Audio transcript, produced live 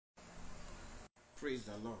Praise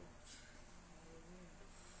the Lord.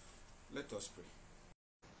 Let us pray.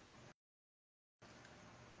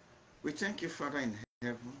 We thank you, Father in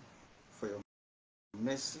heaven, for your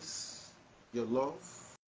mercies, your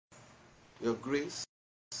love, your grace,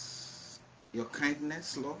 your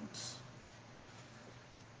kindness, Lord,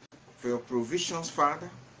 for your provisions,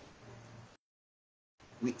 Father.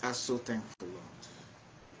 We are so thankful, Lord.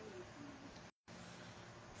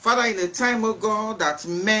 Father, in a time, oh God, that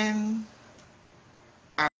men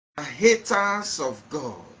are haters of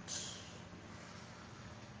God,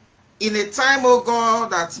 in a time, oh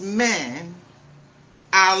God, that men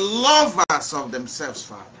are lovers of themselves,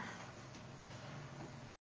 Father.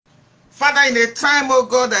 Father, in a time, oh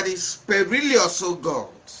God, that is perilous, oh God,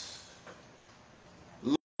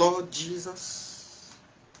 Lord Jesus,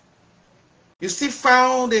 you still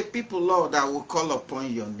found a people, Lord, that will call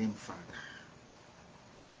upon your name, Father.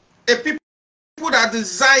 A people that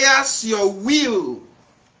desires your will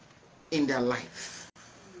in their life.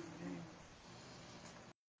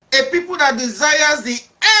 A people that desires the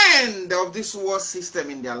end of this world system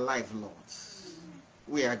in their life, Lord.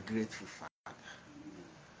 We are grateful, Father.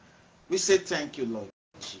 We say thank you, Lord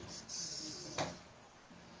Jesus.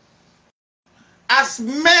 As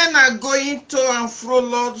men are going to and fro,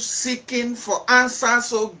 Lord, seeking for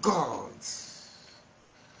answers, oh God,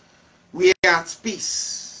 we are at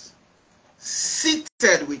peace,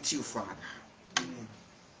 seated with you, Father.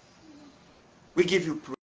 We give you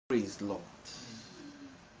praise, Lord.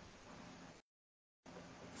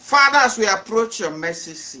 Father, as we approach your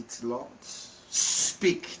mercy seat, Lord,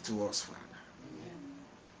 speak to us, Father.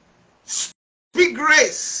 Speak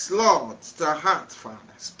grace, Lord, to our heart, Father.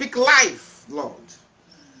 Speak life, Lord.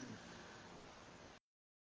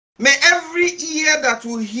 May every ear that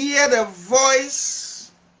will hear the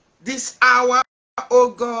voice this hour,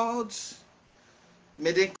 oh God,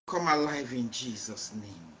 may they come alive in Jesus'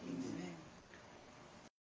 name. Amen.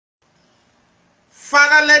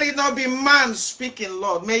 Father, let it not be man speaking,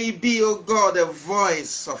 Lord. May it be, oh God, the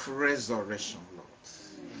voice of resurrection, Lord.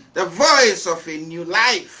 The voice of a new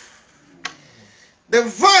life. The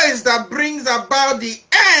voice that brings about the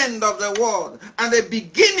end of the world and the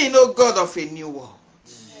beginning, oh God, of a new world.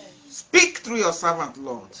 Speak through your servant,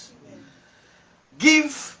 Lord.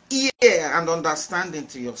 Give ear and understanding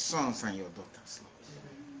to your sons and your daughters, Lord.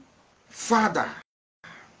 Father,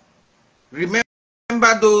 remember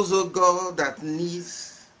those, oh God, that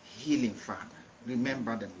needs healing, Father.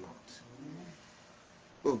 Remember them, Lord.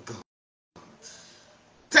 Oh God.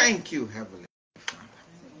 Thank you, Heavenly Father.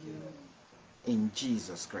 In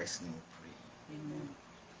Jesus Christ's name we pray. Amen.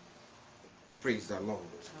 Praise the Lord.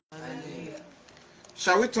 Amen.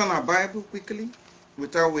 Shall we turn our Bible quickly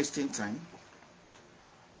without wasting time?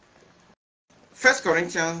 1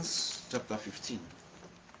 Corinthians chapter 15.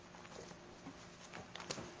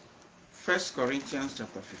 1 Corinthians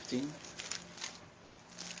chapter 15.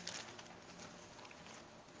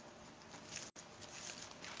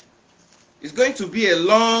 It's going to be a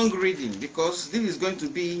long reading because this is going to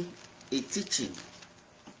be a teaching.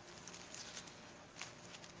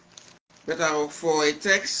 But for a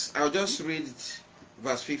text, I'll just read it,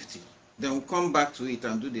 verse 50. Then we'll come back to it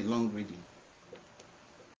and do the long reading.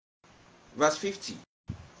 Verse 50.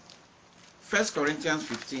 1 Corinthians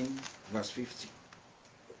 15, verse 50.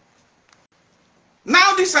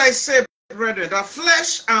 Now this I say, brethren, that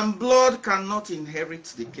flesh and blood cannot inherit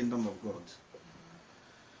the kingdom of God.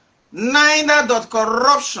 Neither doth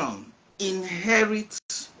corruption inherit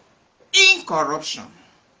incorruption.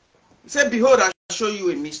 He said, behold, I show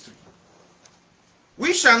you a mystery.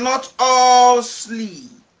 We shall not all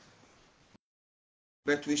sleep,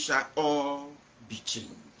 but we shall all be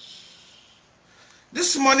changed.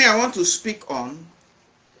 This morning I want to speak on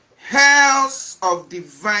health of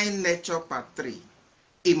divine nature part 3,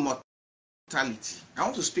 immortality. I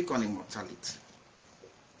want to speak on immortality.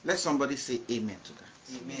 Let somebody say amen to that.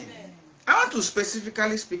 Amen. I want to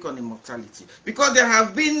specifically speak on immortality because there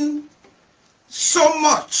have been so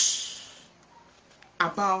much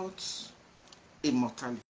about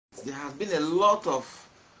immortality. There has been a lot of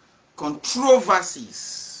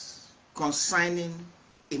controversies concerning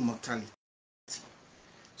immortality.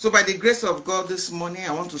 So by the grace of God this morning,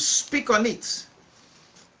 I want to speak on it.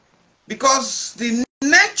 Because the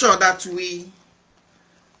nature that we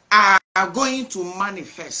are going to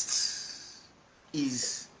manifest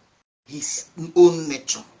is his own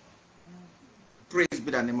nature. Praise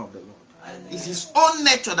be the name of the Lord. Amen. It's his own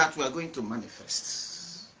nature that we are going to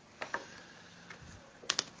manifest.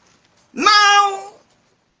 Now,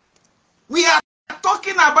 we are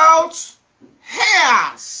talking about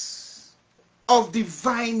heirs of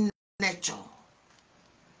divine nature.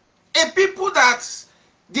 A people that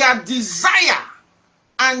their desire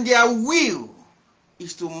and their will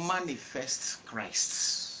is to manifest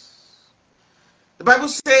Christ. The Bible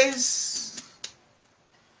says,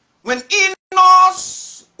 when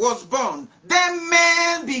Enos was born, then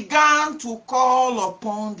men began to call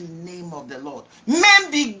upon the name of the Lord.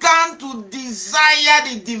 Men began to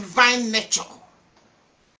desire the divine nature.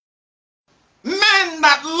 Men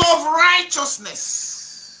that love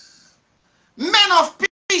righteousness. Men of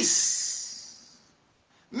peace.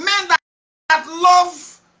 Men that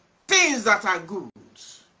love things that are good.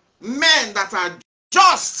 Men that are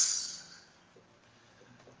just.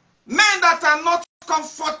 Men that are not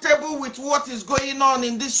comfortable with what is going on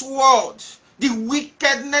in this world, the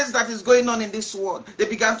wickedness that is going on in this world. They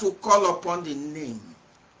began to call upon the name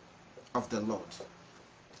of the Lord.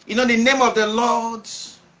 You know, the name of the Lord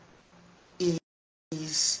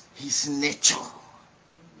is his nature.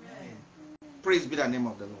 Amen. Praise be the name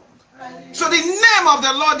of the Lord. Amen. So the name of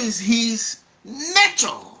the Lord is his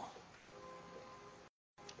nature.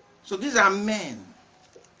 So these are men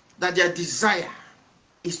that their desire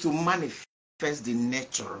is to manifest the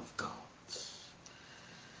nature of God.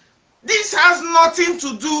 This has nothing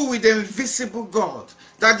to do with the invisible God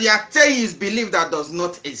that the atheists believe that does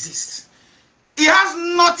not exist. It has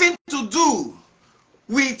nothing to do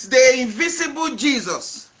with the invisible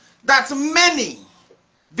Jesus that many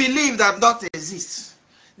believe that not exists.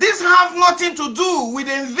 This has nothing to do with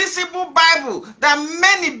the invisible Bible that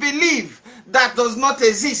many believe that does not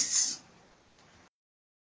exist.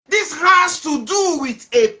 This has to do with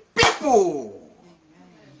a people.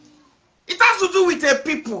 It has to do with a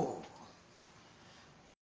people.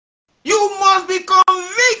 You must be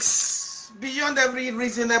convinced beyond every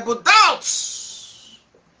reasonable doubt.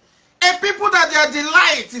 A people that their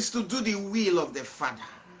delight is to do the will of the Father.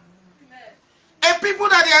 A people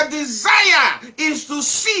that their desire is to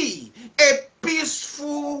see a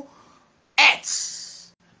peaceful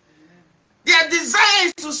earth. Their desire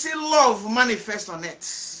is to see love manifest on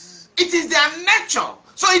earth. It is their nature.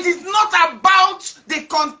 So it is not about the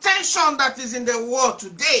contention that is in the world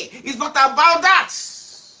today. It's not about that.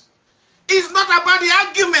 It's not about the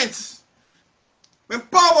argument. When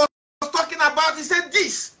Paul was talking about, he said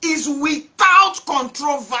this is without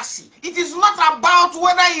controversy. It is not about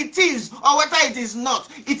whether it is or whether it is not.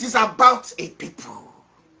 It is about a people.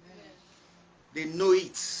 They know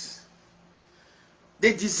it.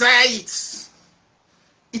 They desire it.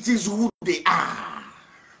 It is who they are.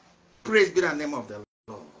 Praise be the name of the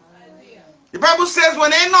Lord. The Bible says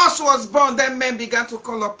when Enos was born, then men began to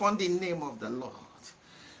call upon the name of the Lord.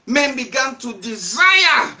 Men began to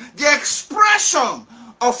desire the expression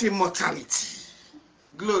of immortality.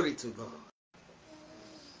 Glory to God.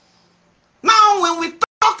 Now, when we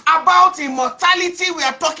talk about immortality, we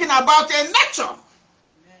are talking about a nature.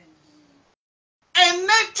 A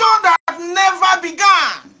nature that never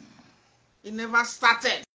began. It never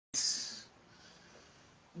started.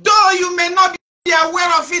 Though you may not be aware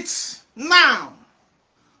of it now,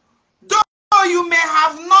 though you may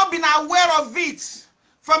have not been aware of it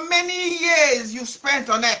for many years you spent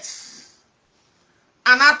on earth,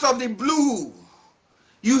 and out of the blue,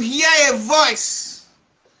 you hear a voice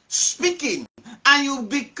speaking, and you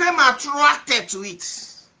become attracted to it.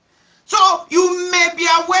 So you may be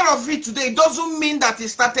aware of it today. It doesn't mean that it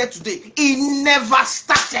started today. It never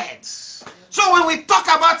started. So when we talk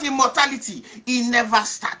about immortality, it never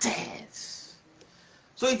started.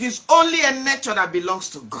 So it is only a nature that belongs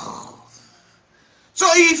to God. So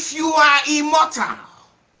if you are immortal,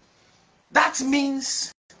 that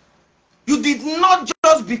means you did not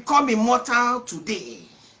just become immortal today.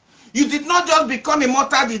 You did not just become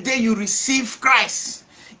immortal the day you received Christ.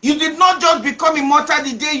 You did not just become immortal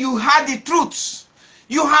the day you heard the truth.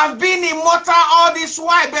 You have been immortal all this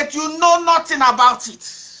while, but you know nothing about it.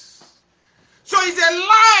 So it's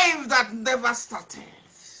a life that never started.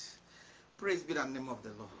 Praise be the name of the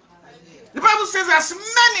Lord. The Bible says, as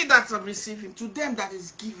many that have received him, to them that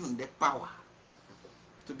is given the power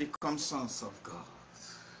to become sons of God.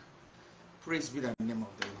 Praise be the name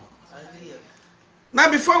of the Lord. Now,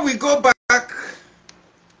 before we go back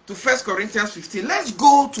to 1 Corinthians 15, let's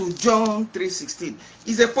go to John 3:16.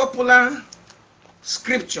 It's a popular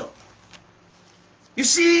scripture. You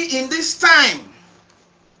see, in this time,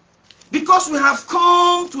 because we have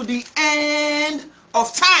come to the end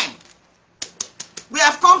of time, we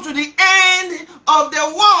have come to the end of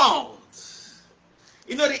the world.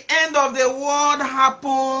 You know, the end of the world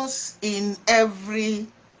happens in every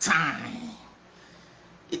time.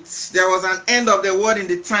 There was an end of the world in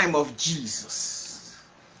the time of Jesus.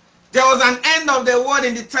 There was an end of the world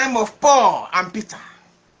in the time of Paul and Peter.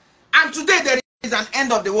 And today there is an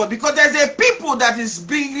end of the world, because there's a people that is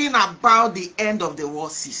bringing about the end of the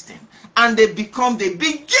world system, and they become the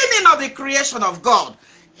beginning of the creation of God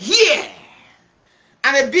here,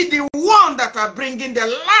 and they be the one that are bringing the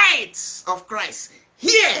lights of Christ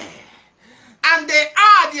here, and they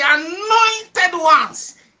are the anointed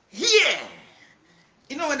ones here.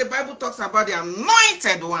 You know, when the Bible talks about the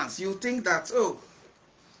anointed ones, you think that, oh,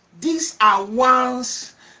 these are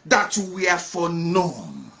ones that were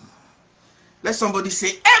foreknown. Let somebody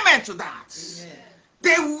say amen to that. Amen.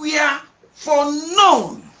 They were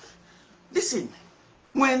foreknown. Listen,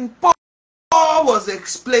 when Paul was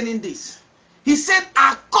explaining this, he said,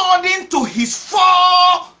 according to his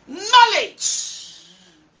foreknowledge.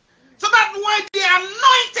 So that's why they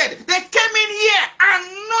anointed. They came in here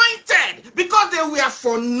anointed because they were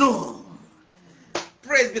foreknown.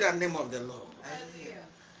 Praise be the name of the Lord. Hallelujah.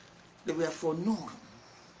 They were foreknown.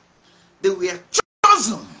 They were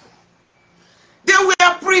chosen. They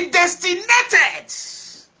were predestinated.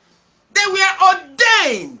 They were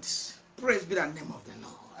ordained. Praise be the name of the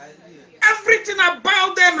Lord. Hallelujah. Everything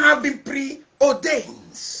about them have been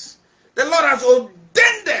preordained. The Lord has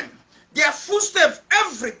ordained them. Their footsteps,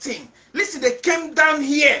 everything. Listen, they came down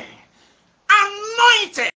here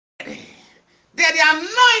anointed. They're the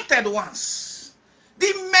anointed ones,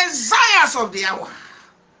 the messiahs of the hour.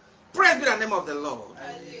 Praise be the name of the Lord.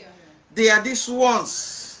 Hallelujah. They are these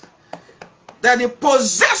ones. They are the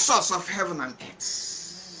possessors of heaven and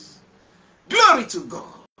earth. Glory to God.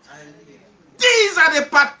 Hallelujah. These are the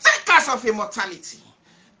partakers of immortality.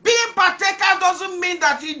 Being partaker doesn't mean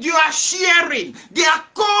that you are sharing. They are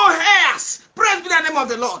co-heirs. Praise be the name of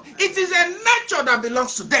the Lord. It is a nature that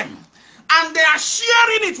belongs to them, and they are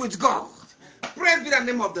sharing it with God. Praise be the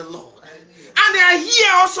name of the Lord. And they are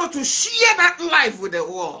here also to share that life with the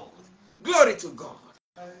world. Glory to God.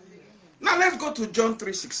 Now let's go to John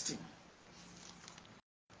 3:16.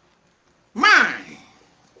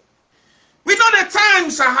 We know the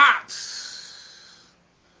times are hard.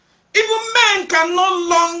 Even men can no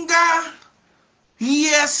longer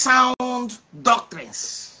hear sound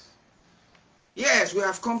doctrines. Yes, we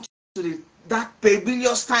have come to that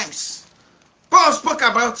perilous times. Paul spoke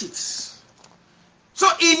about it. So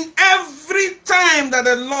in every time that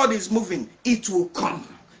the Lord is moving, it will come.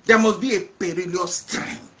 There must be a perilous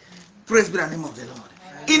time. Praise be the name of the Lord.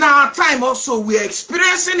 In our time also, we are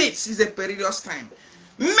experiencing it. It's a perilous time.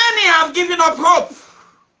 Many have given up hope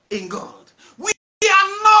in God. We are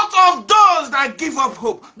not of those that give up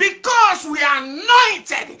hope, because we are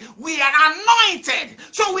anointed. We are anointed.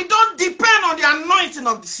 So we don't depend on the anointing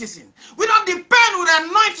of the season. We don't depend on the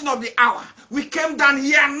anointing of the hour. We came down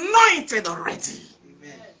here anointed already.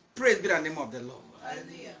 Amen. Praise be the name of the Lord.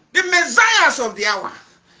 Hallelujah. The messiahs of the hour.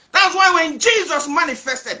 That's why when Jesus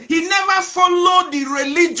manifested, he never followed the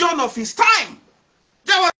religion of his time.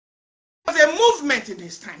 There was a movement in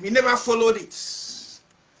his time. He never followed it.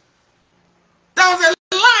 There was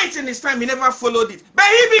a light in his time. He never followed it. But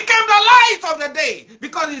he became the light of the day,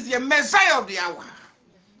 because he's the Messiah of the hour.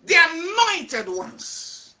 The anointed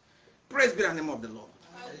ones. Praise be the name of the Lord.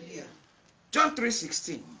 Hallelujah. John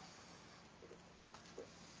 3:16.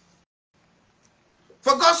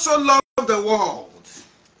 For God so loved the world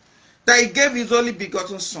that he gave his only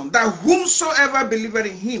begotten Son, that whomsoever believeth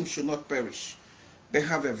in him should not perish, but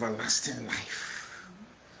have everlasting life.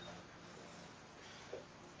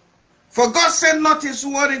 For God sent not his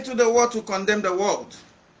word into the world to condemn the world,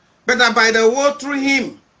 but that by the word through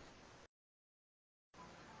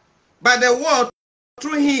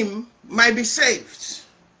him, might be saved.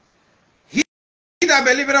 He that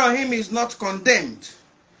believeth on him is not condemned,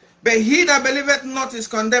 but he that believeth not is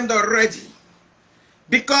condemned already,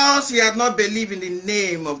 because he had not believed in the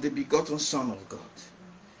name of the begotten Son of God.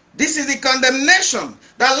 This is the condemnation.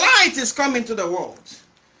 The light is coming to the world,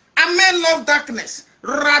 and men love darkness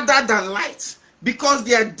rather than light, because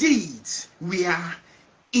their deeds were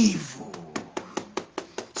evil.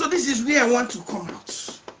 So this is where I want to come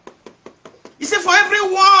out. He said, for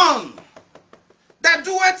everyone that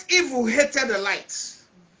doeth evil hated the light,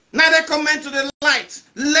 neither cometh to the light,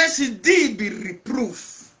 lest his deed be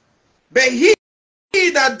reproved. But he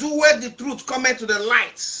that doeth the truth cometh to the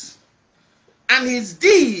light, and his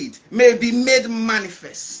deed may be made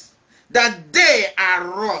manifest, that they are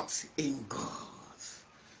wrought in God.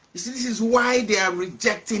 You see, this is why they are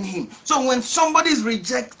rejecting him. So when somebody is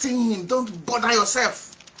rejecting him, don't bother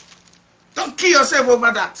yourself. Don't kill yourself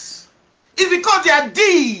over that. It's because their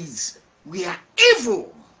deeds were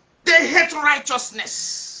evil. They hate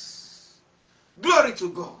righteousness. Glory to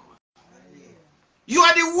God. You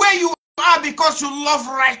are the way you are because you love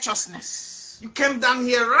righteousness. You came down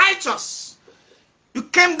here righteous. You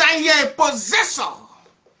came down here a possessor.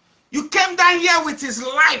 You came down here with his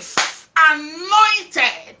life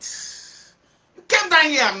anointed. You came down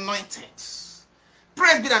here anointed.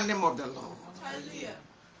 Praise be the name of the Lord. Hallelujah.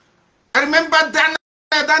 I remember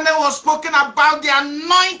Daniel was spoken about the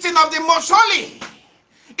anointing of the most holy.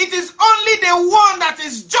 It is only the one that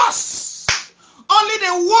is just, only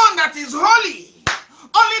the one that is holy,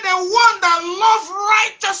 only the one that loves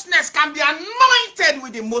righteousness can be anointed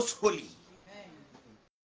with the most holy.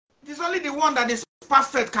 It is only the one that is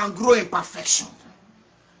perfect can grow in perfection.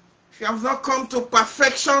 If you have not come to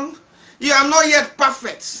perfection, you are not yet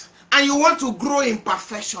perfect, and you want to grow in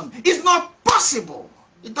perfection. It's not possible.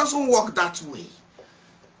 It doesn't work that way.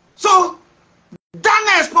 So,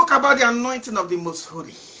 Daniel spoke about the anointing of the most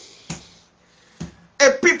holy.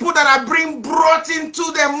 A people that are being brought into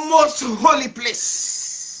the most holy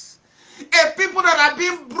place. A people that are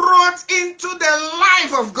being brought into the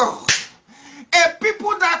life of God. A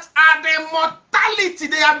people that are the immortality.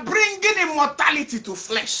 They are bringing immortality to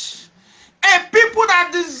flesh. A people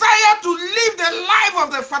that desire to live the life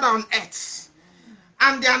of the Father on earth.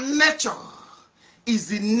 And their nature is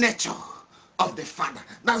the nature of the Father.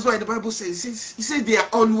 That's why the Bible says, it says they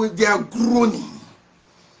are groaning.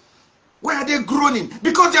 Why are they groaning?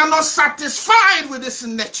 Because they are not satisfied with this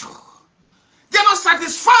nature. They are not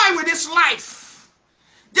satisfied with this life.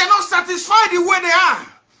 They are not satisfied the way they are.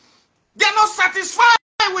 They are not satisfied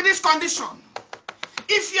with this condition.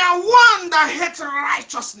 If you are one that hates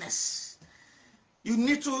righteousness, you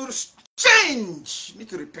need to change. You need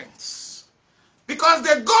to repent. Because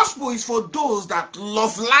the gospel is for those that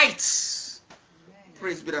love light.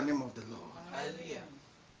 Praise be the name of the Lord. Hallelujah.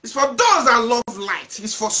 It's for those that love light.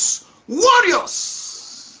 It's for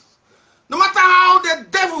warriors. No matter how the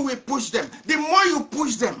devil will push them, the more you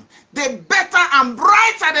push them, the better and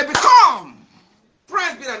brighter they become.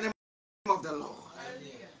 Praise be the name of the Lord.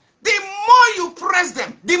 Hallelujah. The more you press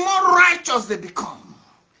them, the more righteous they become.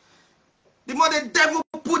 The more the devil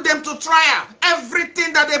put them to trial,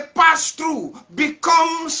 everything that they pass through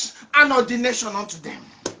becomes an ordination unto them.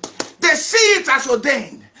 They see it as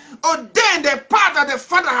ordained. Ordained the path that the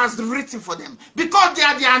Father has written for them, because they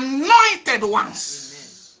are the anointed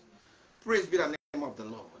ones. Amen. Praise be the name of the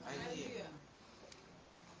Lord. Hallelujah.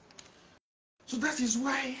 So that is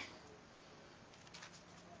why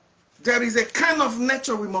there is a kind of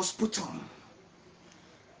nature we must put on.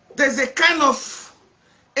 There's a kind of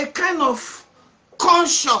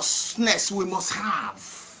consciousness we must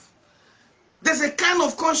have. There's a kind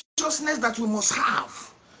of consciousness that we must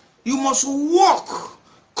have. You must walk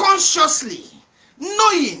consciously,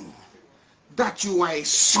 knowing that you are a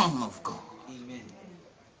son of God. Amen.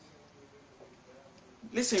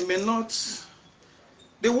 Listen,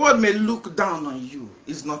 the world may look down on you,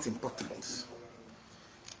 is not important.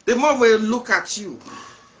 The more we look at you,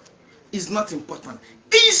 is not important.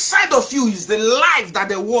 Inside of you is the life that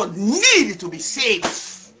the world needs to be saved.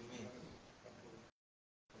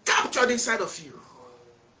 Captured inside of you.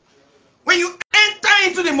 When you enter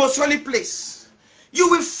into the most holy place, you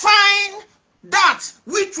will find that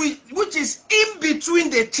which is in between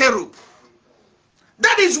the cherub.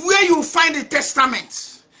 That is where you find the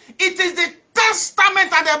testament. It is the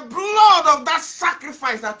testament and the blood of that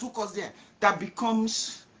sacrifice that took us there that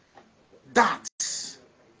becomes that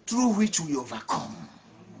through which we overcome.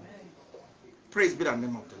 Praise be the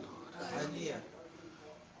name of the Lord. Hallelujah.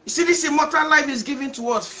 You see, this immortal life is given to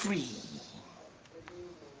us free.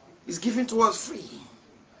 It's given to us free.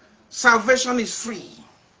 Salvation is free.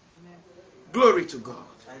 Glory to God.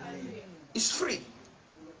 Hallelujah. It's free.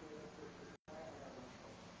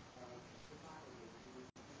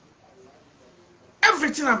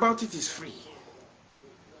 Everything about it is free.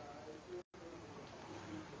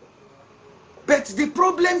 But the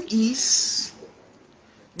problem is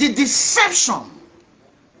the deception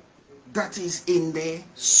that is in the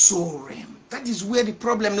soul realm. That is where the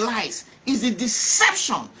problem lies. Is the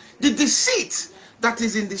deception, the deceit that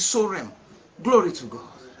is in the soul realm. Glory to God.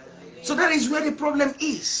 So that is where the problem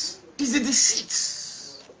is the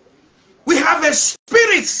deceit. We have a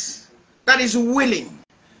spirit that is willing,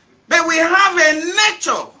 but we have a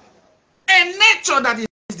nature that is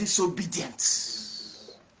disobedient.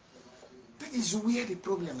 That is where the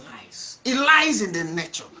problem lies. It lies in the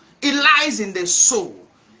nature. It lies in the soul.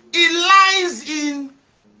 It lies in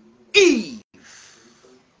Eve.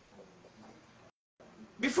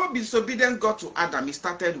 Before disobedience got to Adam, it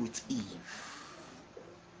started with Eve.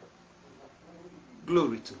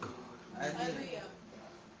 Glory to God. Hallelujah.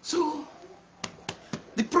 So,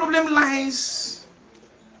 the problem lies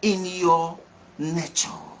in your nature.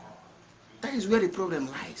 That is where the problem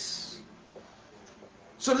lies.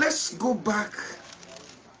 So let's go back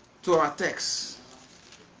to our text,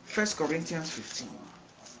 1 Corinthians 15.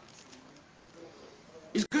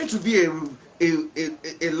 It's going to be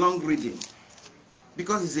a long reading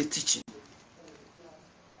because it's a teaching.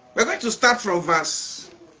 We're going to start from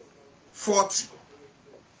verse 40.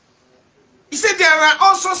 He said, there are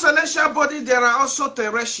also celestial bodies, there are also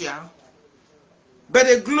terrestrial, but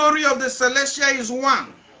the glory of the celestial is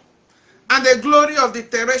one, and the glory of the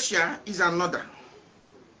terrestrial is another.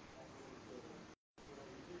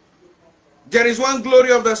 There is one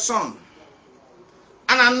glory of the sun,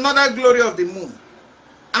 and another glory of the moon,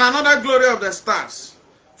 and another glory of the stars.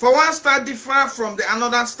 For one star differs from the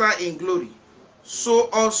another star in glory. So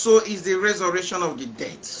also is the resurrection of the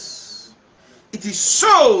dead. It is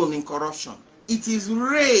sown in corruption. It is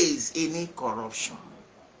raised in incorruption.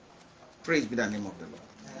 Praise be the name of the Lord.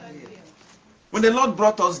 When the Lord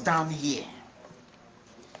brought us down here,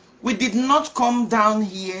 we did not come down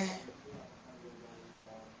here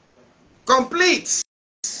complete.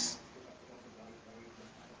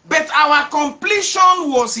 But our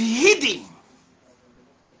completion was hidden.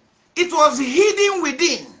 It was hidden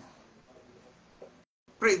within.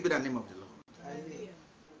 Praise be the name of the Lord.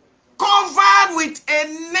 Covered with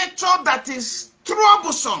a nature that is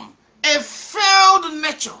troublesome, a failed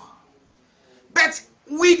nature. But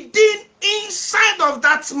within, inside of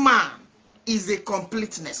that man, is the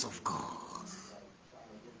completeness of God.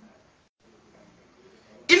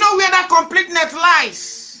 You know where that completeness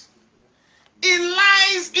lies? It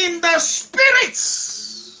lies in the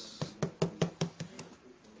spirits.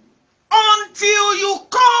 Until you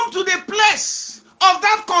come to the place of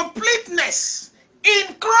that completeness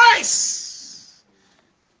in Christ,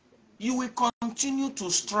 you will continue to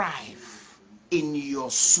strive in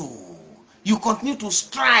your soul. You continue to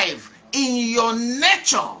strive in your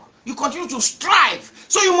nature. You continue to strive.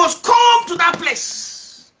 So you must come to that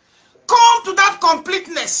place. Come to that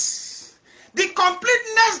completeness. The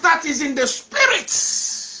completeness that is in the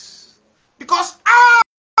spirits. Because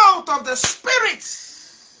out of the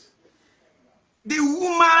spirits, the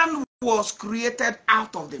woman was created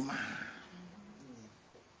out of the man.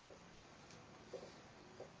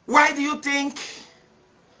 Why do you think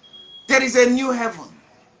there is a new heaven?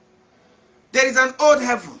 There is an old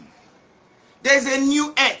heaven. There is a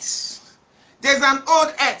new earth. There is an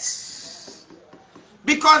old earth.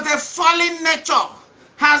 Because the fallen nature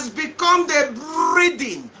has become the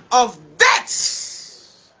breeding of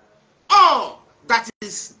death. All that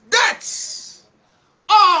is death.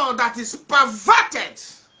 All that is perverted.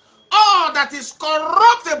 All that is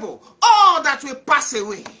corruptible. All that will pass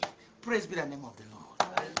away. Praise be the name of the Lord.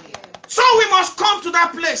 So we must come to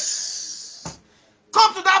that place.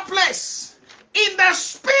 Come to that place in the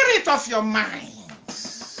spirit of your mind.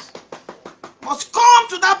 Must come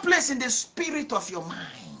to that place in the spirit of your mind.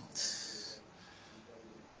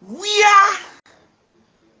 Where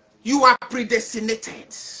you are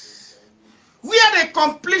predestinated. Where the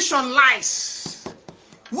completion lies.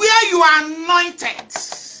 Where you are anointed.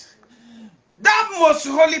 That most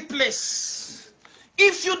holy place.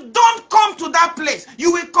 If you don't come to that place,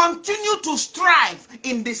 you will continue to strive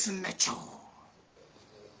in this nature.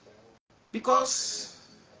 Because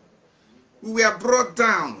we were brought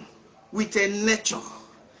down with a nature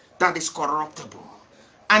that is corruptible.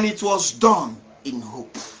 And it was done in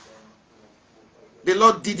hope. The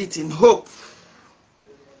Lord did it in hope.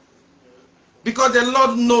 Because the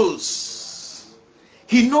Lord knows.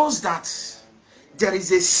 He knows that there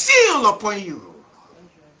is a seal upon you.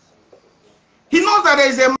 He knows that there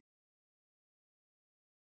is a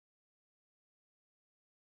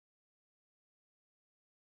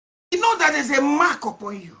that there's a mark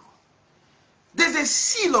upon you. There's a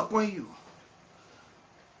seal upon you.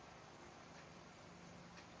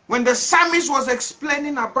 When the psalmist was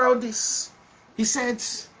explaining about this, he said,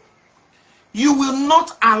 you will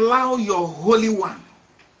not allow your Holy One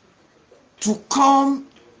to come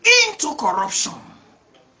into corruption.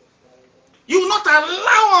 You will not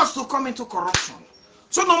allow us to come into corruption.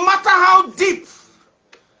 So no matter how deep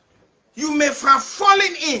you may have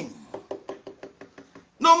fallen in,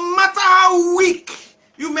 no matter how weak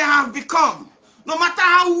you may have become, no matter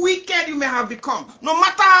how wicked you may have become, no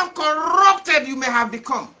matter how corrupted you may have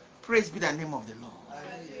become, praise be the name of the Lord.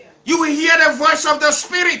 Amen. You will hear the voice of the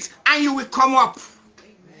Spirit and you will come up.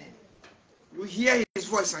 Amen. You will hear his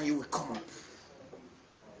voice and you will come up.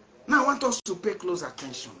 Now I want us to pay close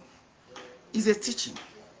attention. It's a teaching.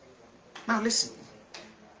 Now listen.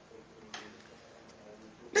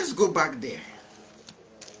 Let's go back there.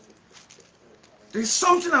 There is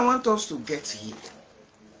something I want us to get here.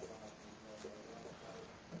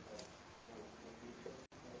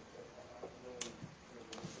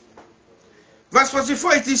 Verse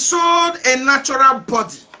 44, it is sold a natural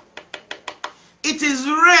body. It is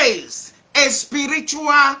raised a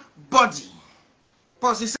spiritual body.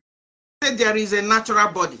 Paul said there is a natural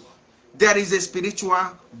body. There is a spiritual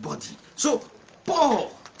body. So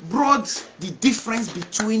Paul brought the difference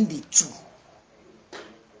between the two.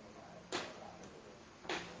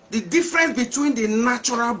 The difference between the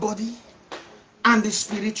natural body and the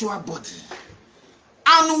spiritual body.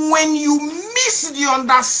 And when you miss the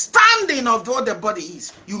understanding of what the body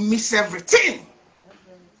is, you miss everything.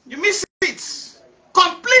 You miss it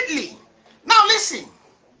completely. Now listen.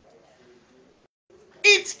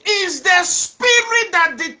 It is the spirit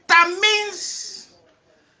that determines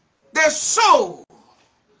the soul,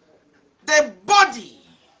 the body,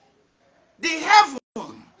 the heaven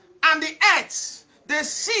and the earth, the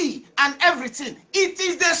sea and everything. It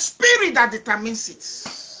is the spirit that determines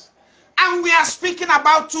it. And we are speaking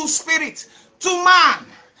about two spirits, two man,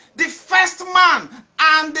 the first man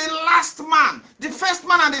and the last man, the first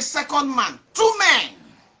man and the second man, two men.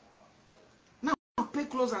 Now pay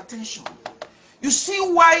close attention. You see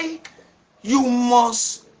why you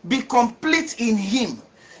must be complete in him.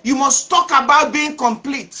 You must talk about being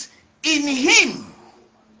complete in him.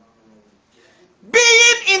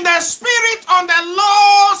 Being in the spirit on the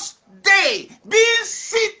Lord's day, being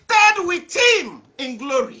seated with him in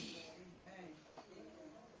glory.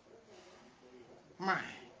 My.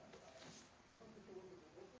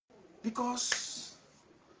 Because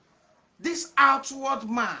this outward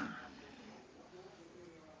man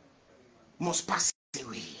must pass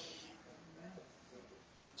away.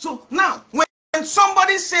 So now, when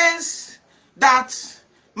somebody says that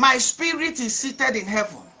my spirit is seated in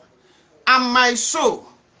heaven and my soul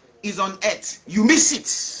is on earth, you miss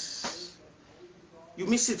it. You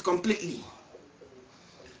miss it completely.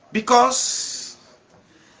 Because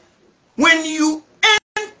when you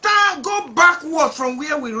go backward from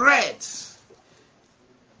where we read,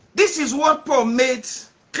 this is what Paul made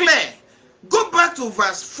clear. Go back to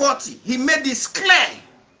verse 40. He made this clear.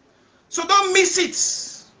 So don't miss it.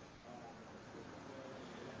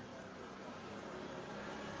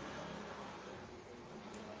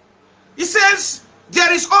 He says,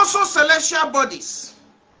 there is also celestial bodies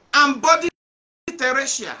and body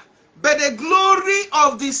terrestrial. But the glory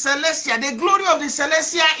of the celestial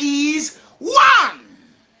is one.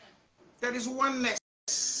 There is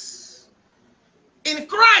oneness in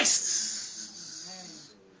Christ.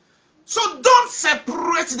 So don't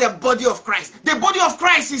separate the body of Christ. The body of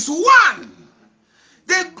Christ is one.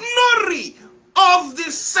 The glory of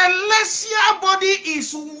the celestial body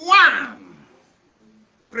is one.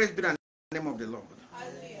 Praise be the name of the Lord.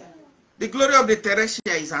 The glory of the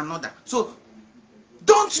terrestrial is another. So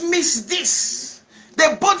don't miss this.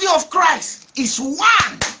 The body of Christ is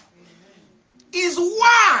one. Is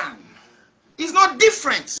one. Is not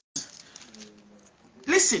different.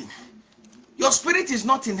 Listen, your spirit is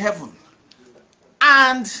not in heaven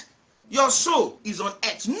and your soul is on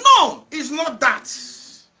earth. No, it's not that.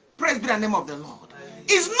 Praise be the name of the Lord.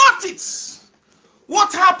 It's not it.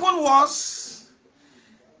 What happened was,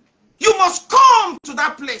 you must come to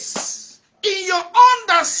that place in your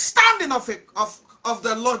understanding of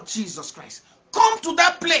the Lord Jesus Christ. Come to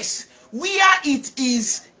that place where it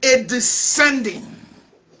is a descending.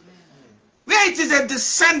 Where it is a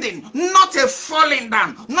descending, not a falling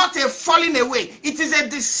down, not a falling away. It is a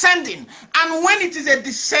descending. And when it is a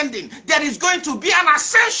descending, there is going to be an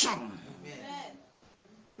ascension. Amen.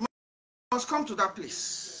 You must come to that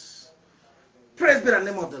place. Praise be the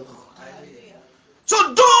name of the Lord. Amen. So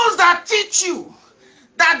those that teach you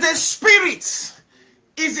that the spirit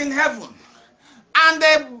is in heaven and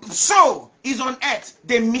the soul is on earth,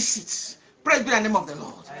 they miss it. Praise be the name of the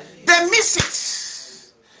Lord. Amen. They miss it.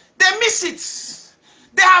 They miss it.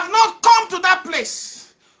 They have not come to that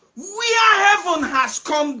place where heaven has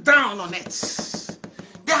come down on it.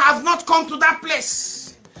 They have not come to that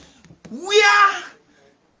place where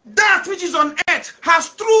that which is on earth has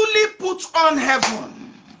truly put on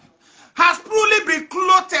heaven, has truly been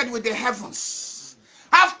clothed with the heavens,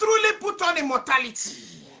 has truly put on immortality.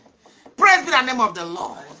 Praise be the name of the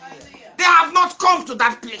Lord. They have not come to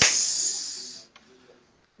that place.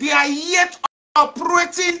 They are yet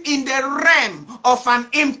operating in the realm of an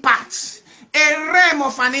impact. A realm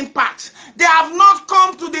of an impact. They have not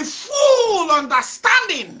come to the full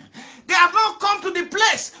understanding. They have not come to the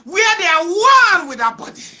place where they are one with our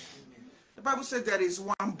body. The Bible says there is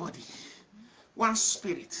one body, one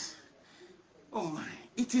spirit. Oh my.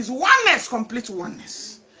 It is oneness, complete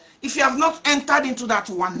oneness. If you have not entered into that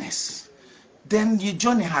oneness, then your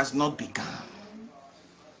journey has not begun.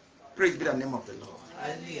 Praise be the name of the Lord.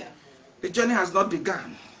 Hallelujah. The journey has not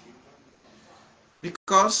begun.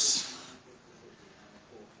 Because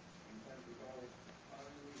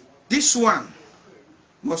this one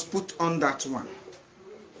must put on that one.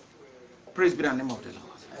 Praise be the name of the Lord.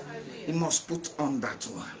 He must put on that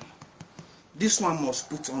one. This one must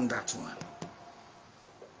put on that one.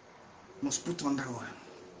 Must put on that one.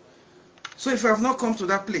 So if you have not come to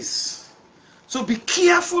that place, so be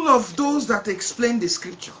careful of those that explain the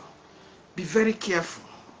scripture. Be very careful.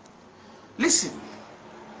 Listen,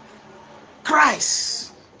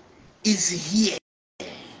 Christ is here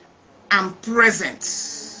and present.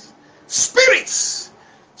 Spirits,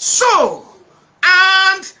 soul,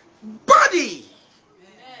 and body.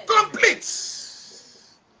 Complete.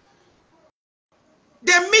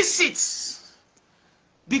 They miss it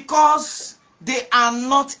because they are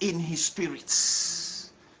not in his spirit.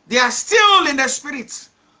 They are still in the spirit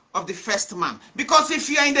of the first man. Because if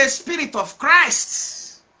you are in the spirit of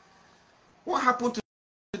Christ, what happened to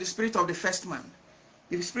the spirit of the first man?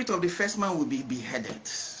 The spirit of the first man will be beheaded,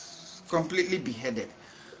 completely beheaded.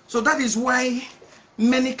 So that is why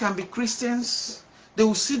many can be Christians. They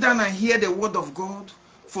will sit down and hear the word of God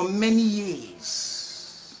for many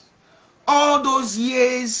years. All those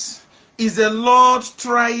years is the Lord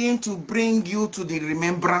trying to bring you to the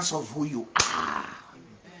remembrance of who you are.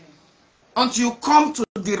 Until you come to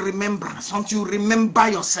the remembrance, until you remember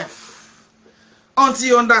yourself, until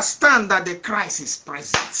you understand that the Christ is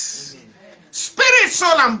present. Amen. Spirit,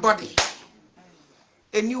 soul, and body.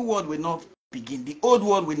 A new world will not begin. The old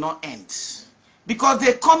world will not end. Because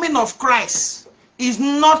the coming of Christ is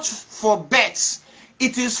not for birth.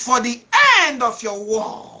 It is for the end of your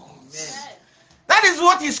world. Amen. That is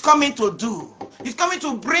what he's coming to do. He's coming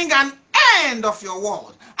to bring an end of your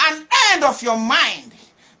world, an end of your mind,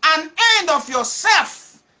 an end of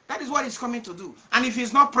yourself. That is what he's coming to do. And if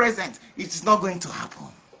he's not present, it's not going to happen.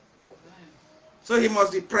 So he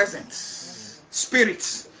must be present. Spirit,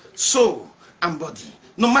 soul, and body.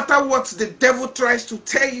 No matter what the devil tries to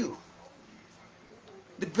tell you,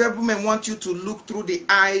 the devil may want you to look through the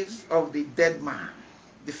eyes of the dead man,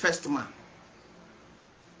 the first man.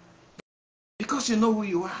 Because you know who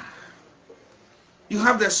you are. You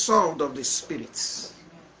have the sword of the Spirit.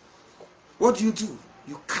 What do?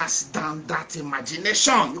 You cast down that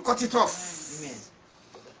imagination. You cut it off. Amen.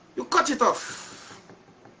 You cut it off.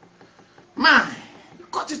 Man, you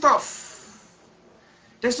cut it off.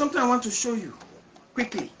 There's something I want to show you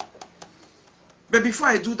quickly. But before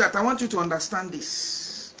I do that, I want you to understand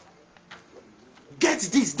this. Get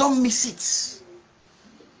this. Don't miss it.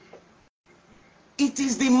 It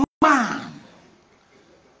is the man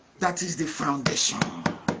that is the foundation.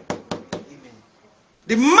 Amen.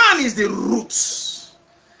 The man is the roots,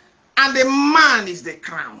 and the man is the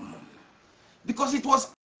crown. Because it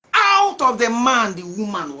was out of the man the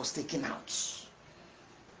woman was taken out.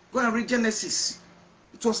 Go and read Genesis.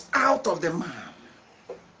 It was out of the man.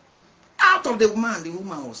 Out of the man the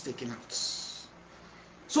woman was taken out.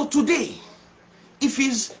 So today,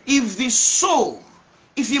 if the soul,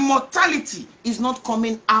 if immortality is not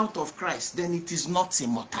coming out of Christ, then it is not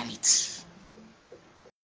immortality.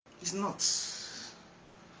 It's not.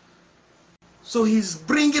 So he's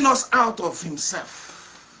bringing us out of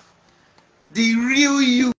himself. The real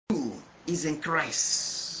you is in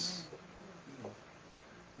Christ.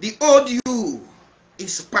 The old you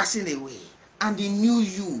is passing away, and the new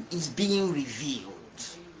you is being revealed.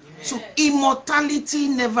 Amen. So immortality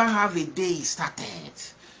never have a day started.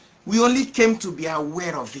 We only came to be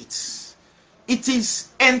aware of it. It is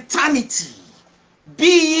eternity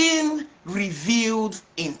being revealed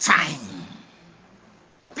in time.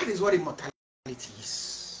 That is what immortality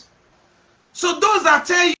is. So those that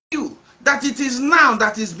tell you that it is now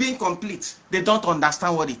that is being complete, they don't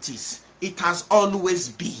understand what it is. It has always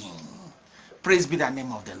been. Praise be the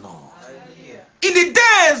name of the Lord. In the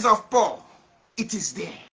days of Paul, it is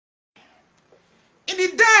there. In the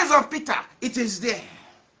days of Peter, it is there.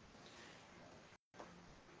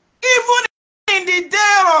 Even in the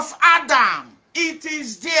day of Adam, it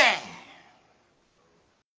is there.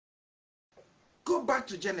 Go back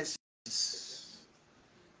to Genesis.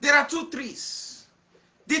 There are two trees.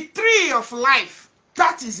 The tree of life,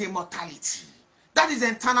 that is immortality. That is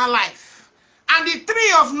eternal life. And the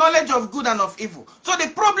tree of knowledge of good and of evil. So the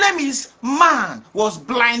problem is man was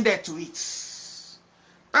blinded to it.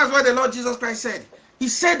 That's what the Lord Jesus Christ said. He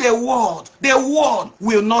said the world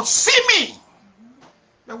will not see me.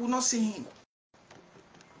 They will not see him.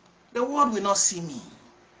 The world will not see me.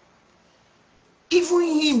 Even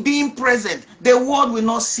him being present, the world will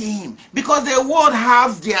not see him. Because the world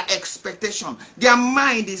have their expectation. Their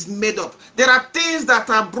mind is made up. There are things that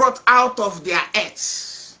are brought out of their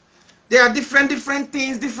heads. There are different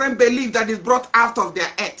things, different beliefs that is brought out of their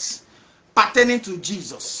heads pertaining to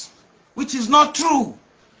Jesus, which is not true,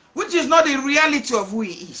 which is not the reality of who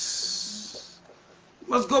he is. You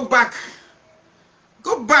must go back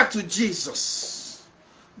to Jesus.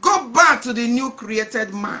 Go back to the new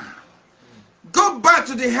created man. Go back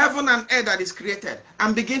to the heaven and earth that is created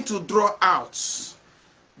and begin to draw out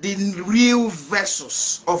the real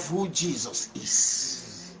vessels of who Jesus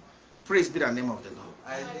is. Praise be the name of the Lord.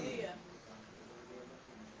 Hallelujah.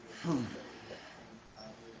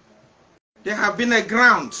 There have been a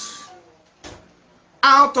ground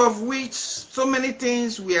out of which so many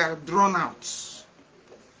things were drawn out.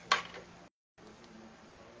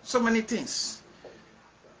 So many things.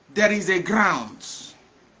 There is a ground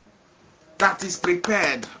that is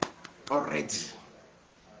prepared already.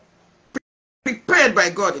 Prepared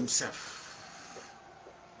by God himself.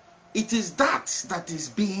 It is that is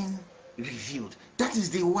being revealed. That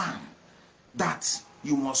is the one that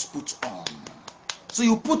you must put on. So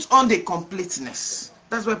you put on the completeness.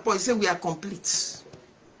 That's why Paul said we are complete.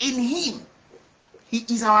 In him, he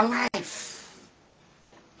is our life.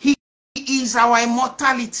 He is our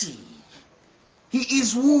immortality. He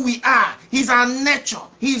is who we are. He's our nature.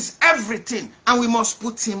 He is everything. And we must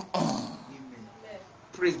put him on. Amen.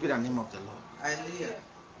 Praise be the name of the Lord. Hallelujah.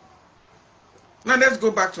 Now let's go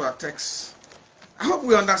back to our text. I hope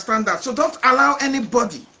we understand that. So don't allow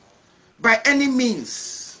anybody by any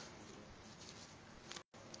means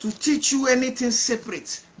to teach you anything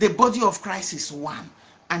separate. The body of Christ is one,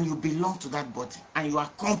 and you belong to that body, and you are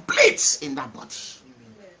complete in that body.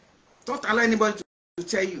 Amen. Don't allow anybody to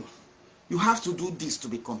tell you, you have to do this to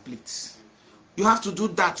be complete. You have to do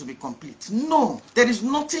that to be complete. No, there is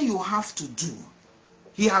nothing you have to do.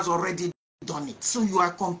 He has already done it. So you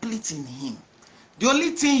are complete in him. The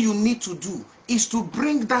only thing you need to do is to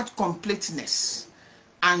bring that completeness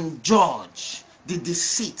and judge the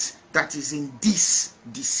deceit that is in this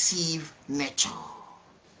deceived nature.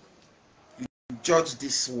 You judge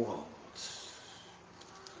this world.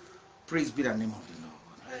 Praise be the name of the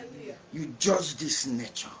Lord. Hallelujah. You judge this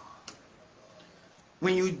nature.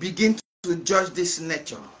 When you begin to judge this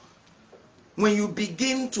nature, when you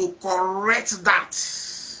begin to correct that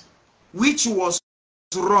which was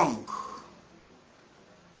wrong,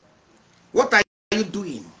 what are you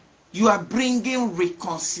doing? You are bringing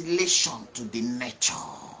reconciliation to the nature.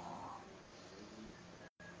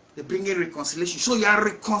 You're bringing reconciliation. So you are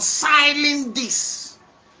reconciling this.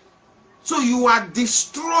 So you are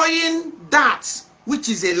destroying that which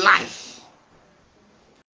is a lie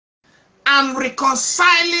and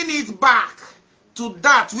reconciling it back to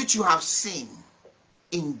that which you have seen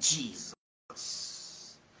in Jesus.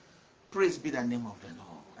 Praise be the name of the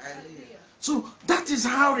Lord. Hallelujah. So that is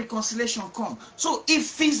how reconciliation comes. So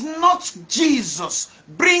if it's not Jesus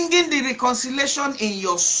bringing the reconciliation in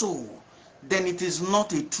your soul, then it is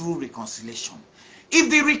not a true reconciliation. If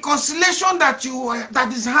the reconciliation that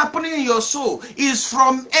is happening in your soul is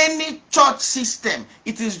from any church system,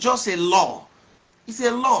 it is just a law. It's a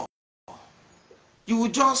law. You will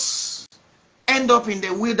just end up in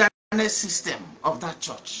the wilderness system of that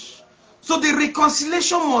church. So the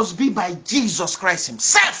reconciliation must be by Jesus Christ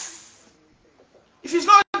himself. If it's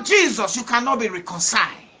not Jesus, you cannot be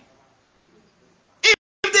reconciled. If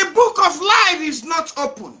the book of life is not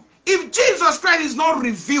open, if Jesus Christ is not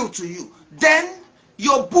revealed to you, then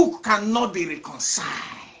your book cannot be reconciled.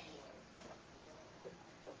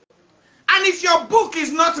 And if your book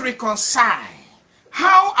is not reconciled,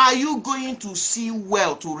 how are you going to see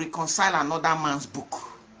well to reconcile another man's book?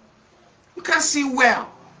 You can't see well.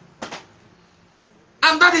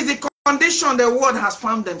 And that is the condition the world has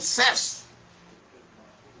found themselves.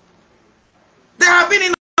 They have been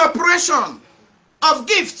in operation of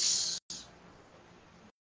gifts.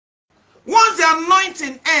 Once the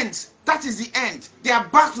anointing ends, that is the end. They are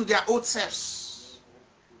back to their old selves.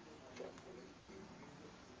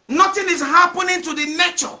 Nothing is happening to the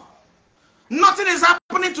nature. Nothing is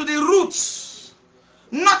happening to the roots.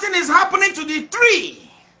 Nothing is happening to the tree.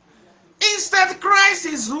 Instead, Christ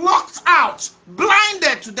is locked out,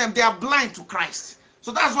 blinded to them. They are blind to Christ.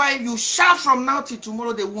 So that's why you shout from now till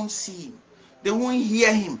tomorrow, they won't see him. They won't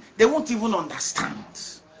hear him. They won't even understand.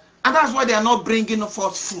 And that's why they are not bringing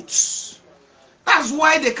forth fruits. That's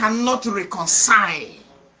why they cannot reconcile.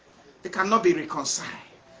 They cannot be reconciled.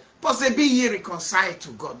 Possibly be ye reconciled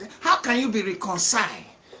to God. How can you be reconciled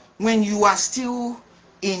when you are still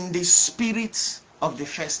in the spirit of the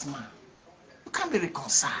first man? You can't be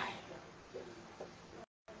reconciled.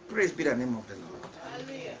 Praise be the name of the Lord.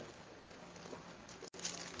 Hallelujah.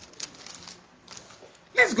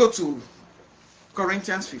 Let's go to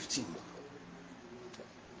Corinthians 15.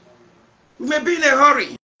 We may be in a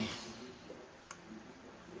hurry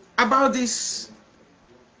about this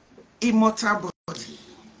immortal body.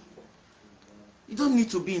 You don't need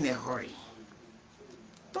to be in a hurry.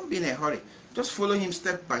 Don't be in a hurry. Just follow him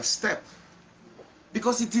step by step.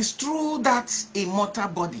 Because it is through that immortal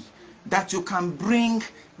body that you can bring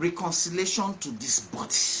reconciliation to this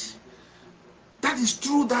body. That is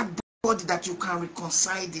through that body that you can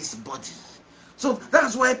reconcile this body. So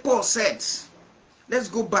that's why Paul said, let's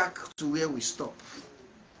go back to where we stopped.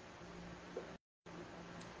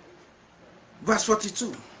 Verse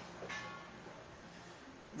 42.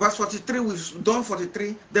 Verse 43, we've done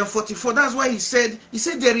 43, then 44. That's why he said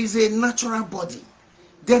there is a natural body.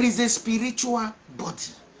 There is a spiritual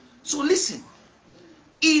body. So listen,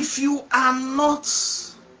 if you are not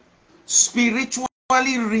spiritually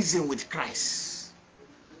risen with Christ,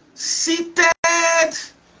 seated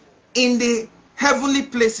in the heavenly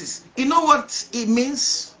places, you know what it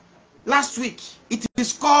means? Last week, it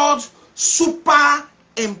is called superimpose.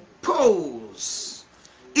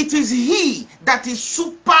 It is he that is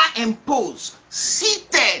superimposed,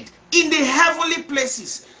 seated in the heavenly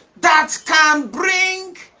places, that can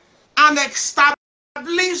bring and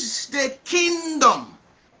establish the kingdom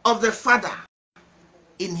of the Father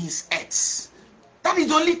in his earth. That is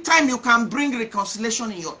the only time you can bring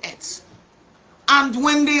reconciliation in your earth. And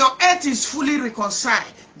when your earth is fully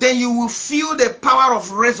reconciled, then you will feel the power of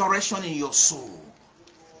resurrection in your soul.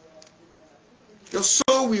 Your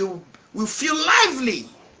soul will feel lively.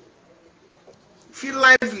 Feel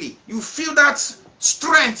lively. You feel that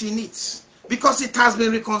strength in it because it has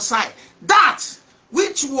been reconciled. That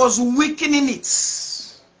which was weakening it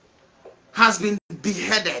has been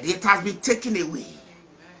beheaded. It has been taken away.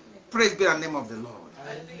 Praise be the name of the Lord.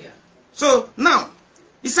 Hallelujah. So now,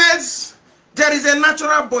 he says, there is a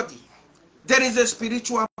natural body. There is a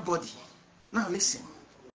spiritual body. Now listen.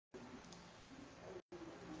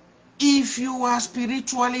 If you are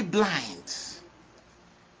spiritually blind,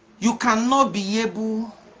 you cannot be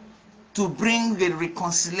able to bring the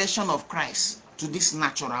reconciliation of Christ to this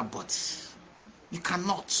natural body. You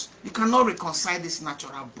cannot. You cannot reconcile this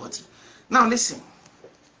natural body. Now listen.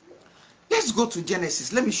 Let's go to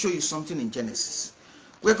Genesis. Let me show you something in Genesis.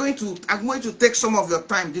 I'm going to take some of your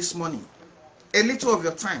time this morning. A little of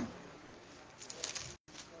your time.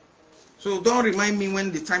 So don't remind me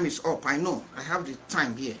when the time is up. I know. I have the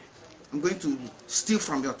time here. I'm going to steal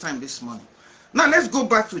from your time this morning. Now let's go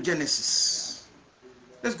back to Genesis.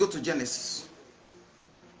 Let's go to Genesis.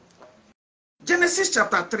 Genesis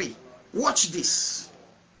chapter 3. Watch this.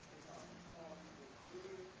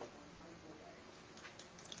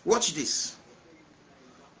 Watch this.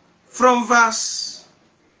 From verse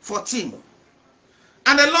 14.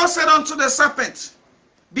 And the Lord said unto the serpent,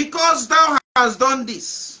 because thou hast done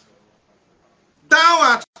this, thou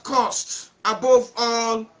art cursed above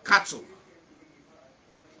all cattle,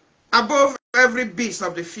 above every beast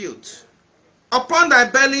of the field. Upon thy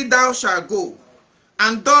belly thou shalt go,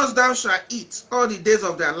 and dust thou shalt eat all the days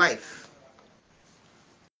of thy life.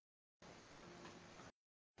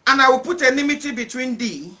 And I will put enmity between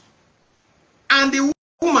thee and the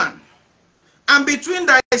woman, and between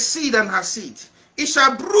thy seed and her seed. It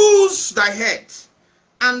shall bruise thy head,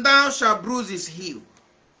 and thou shalt bruise his heel.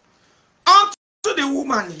 Unto the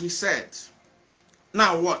woman he said,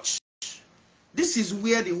 now watch. This is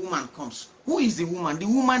where the woman comes. Who is the woman? The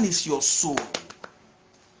woman is your soul.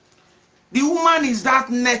 The woman is that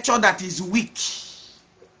nature that is weak.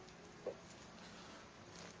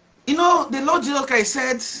 You know, the Lord Jesus Christ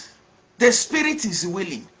said, the spirit is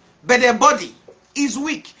willing, but the body is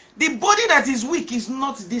weak. The body that is weak is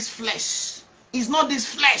not this flesh. It's not this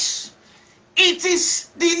flesh. It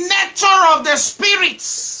is the nature of the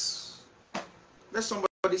spirits. Let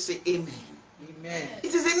somebody say amen. Amen.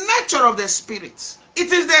 It is the nature of the spirit. It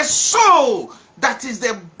is the soul that is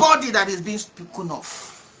the body that is being spoken of.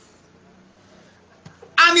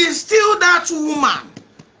 And it's still that woman.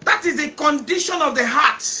 That is the condition of the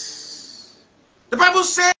heart. The Bible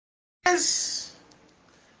says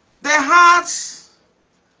the heart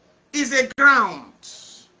is a ground.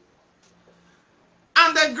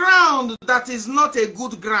 And the ground that is not a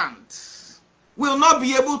good ground will not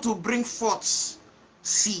be able to bring forth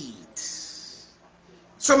seed.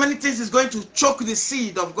 So many things is going to choke the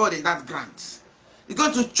seed of God in that ground. It's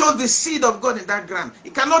going to choke the seed of God in that ground.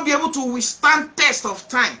 It cannot be able to withstand test of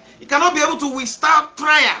time. It cannot be able to withstand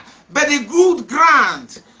trial. But the good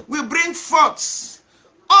ground will bring forth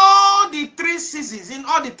all the 3 seasons, in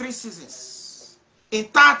all the 3 seasons. In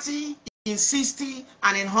 30, in 60,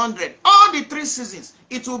 and in 100. All the 3 seasons,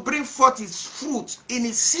 it will bring forth its fruit in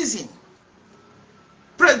its season.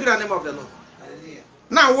 Praise be the name of the Lord. Hallelujah.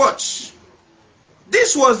 Now watch.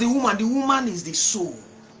 This was the woman. The woman is the soul.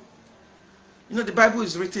 You know, the Bible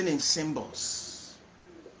is written in symbols.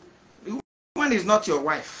 The woman is not your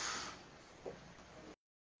wife.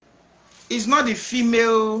 It's not the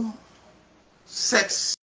female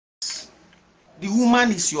sex. The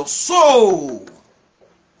woman is your soul.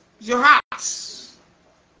 It's your heart.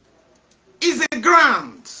 It's the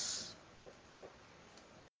ground.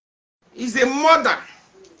 It's the mother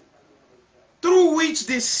through which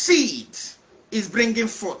the seed is bringing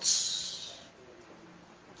forth.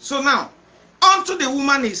 So now, unto the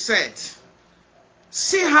woman he said,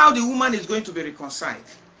 see how the woman is going to be reconciled.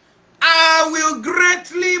 I will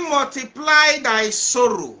greatly multiply thy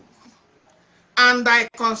sorrow and thy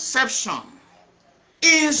conception.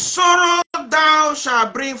 In sorrow thou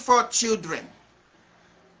shalt bring forth children,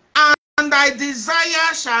 and thy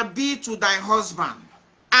desire shall be to thy husband,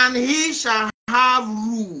 and he shall have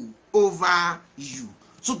rule over you.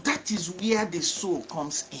 So that is where the soul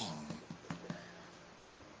comes in.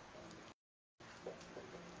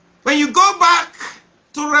 When you go back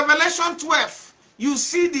to Revelation 12, you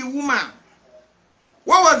see the woman.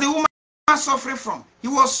 What was the woman suffering from? He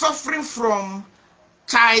was suffering from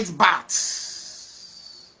childbirth.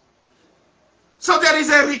 So there is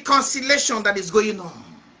a reconciliation that is going on.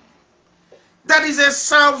 There is a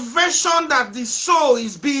salvation that the soul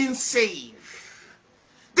is being saved.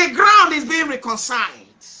 The ground is being reconciled.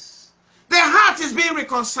 The heart is being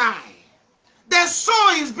reconciled. The soul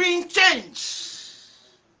is being changed.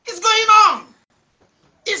 It's going on.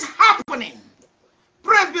 It's happening.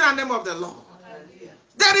 Praise be the name of the Lord.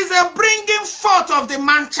 There is a bringing forth of the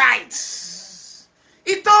man-child.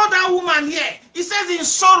 He told that woman here, he says in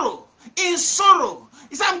sorrow, he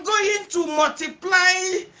says, I'm going to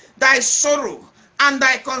multiply thy sorrow and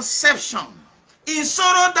thy conception. In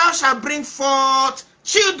sorrow thou shalt bring forth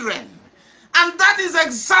children. And that is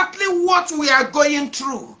exactly what we are going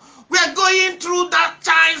through. We are going through that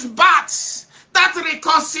child's birth, that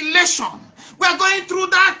reconciliation. We are going through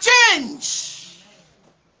that change.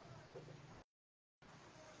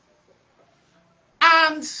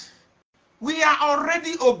 And we are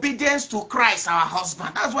already obedient to Christ, our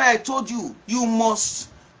husband. That's why I told you, you must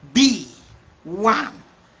be one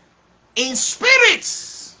in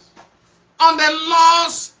spirit on the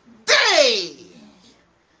Lord's day.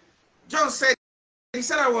 John said, he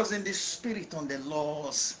said, I was in the spirit on the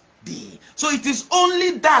Lord's day. So it is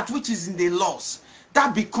only that which is in the laws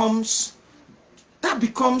that becomes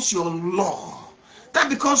your law. That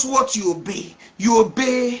becomes what you obey. You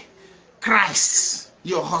obey Christ,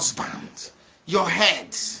 your husband, your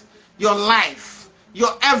head, your life,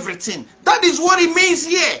 your everything. That is what it means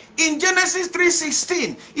here in Genesis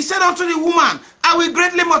 3:16. He said unto the woman, I will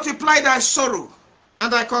greatly multiply thy sorrow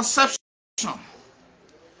and thy conception.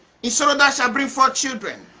 In sorrow thou shalt bring forth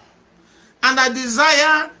children, and thy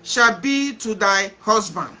desire shall be to thy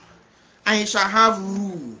husband, and he shall have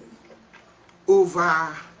rule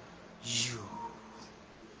over you.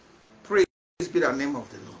 Praise be the name of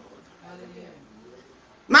the Lord. Hallelujah.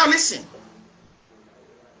 Now listen.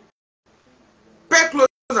 Pay close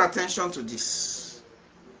attention to this.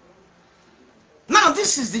 Now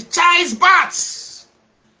this is the child's birth.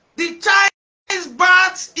 The child's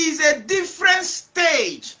birth is a different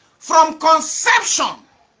stage from conception.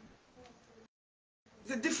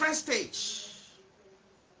 It's a different stage.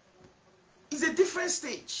 It's a different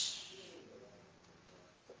stage.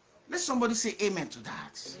 Let somebody say amen to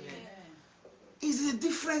that. Amen. It's a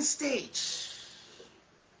different stage.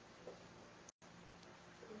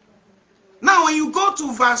 Now when you go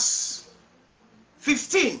to verse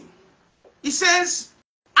 15, it says,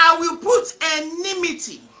 I will put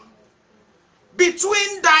enmity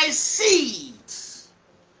between thy seed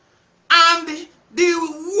and the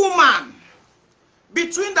woman,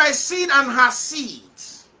 between thy seed and her seed.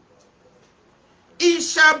 He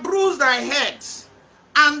shall bruise thy head,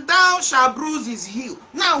 and thou shalt bruise his heel.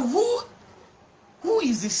 Now, who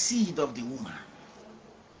is the seed of the woman?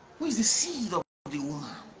 Who is the seed of the woman?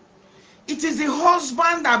 It is the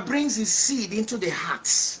husband that brings his seed into the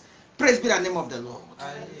hearts. Praise be the name of the Lord.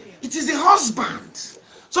 It is the husband.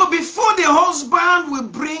 So before the husband will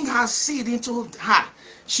bring her seed into her,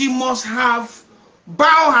 she must have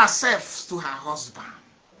bowed herself to her husband.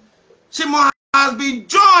 She must have been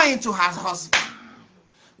joined to her husband.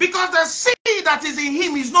 Because the seed that is in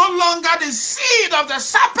him is no longer the seed of the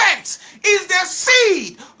serpent. It's the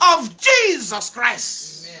seed of Jesus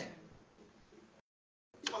Christ. Amen.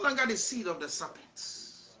 It's no longer the seed of the serpent.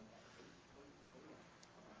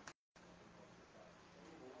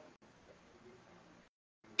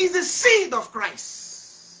 It's the seed of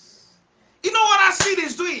Christ. You know what our seed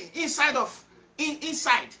is doing inside?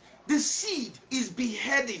 the seed is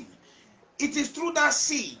beheading. It is through that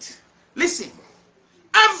seed. Listen,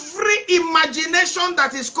 every imagination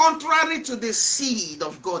that is contrary to the seed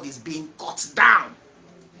of God is being cut down.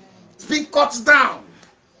 It's being cut down.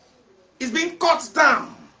 It's being cut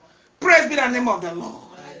down. Praise be the name of the Lord.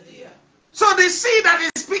 So the seed that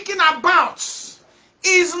is speaking about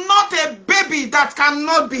is not a baby that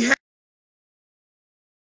cannot be held.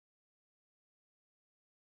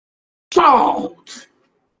 Sword.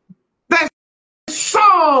 The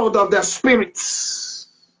sword of the spirits.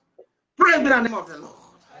 Praise be the name of the Lord.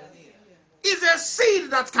 Is a seed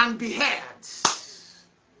that can be heard.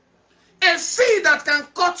 A seed that can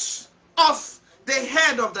cut off the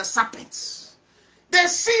head of the serpents. The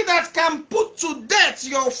seed that can put to death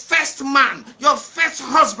your first man, your first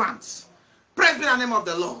husband. Praise be the name of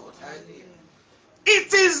the Lord.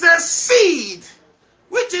 It is the seed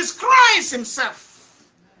which is Christ himself.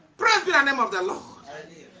 Praise be the name of the Lord.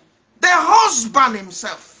 The husband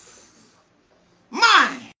himself.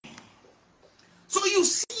 Mine. So you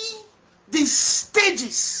see the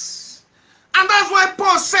stages. And that's why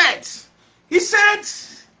Paul said, he said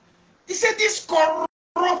this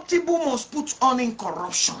corruptible must put on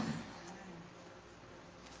incorruption.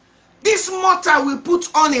 This mortal will put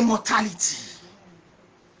on immortality.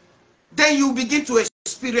 Then you begin to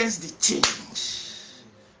experience the change.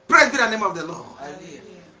 Praise be the name of the Lord.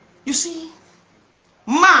 You see,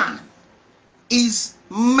 man is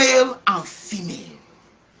male and female.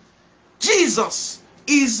 Jesus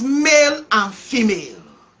is male and female.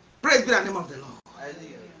 Praise be the name of the Lord.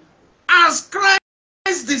 As Christ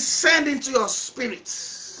descend into your spirit,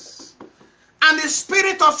 and the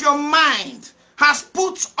spirit of your mind has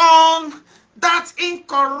put on that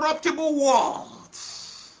incorruptible world.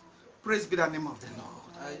 Praise be the name of the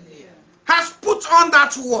Lord. Has put on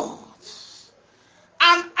that world.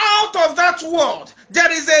 And out of that world,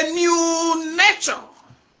 there is a new nature.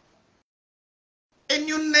 A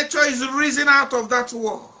new nature is risen out of that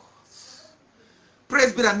world.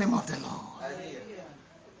 Praise be the name of the Lord.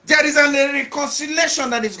 There is a reconciliation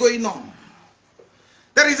that is going on.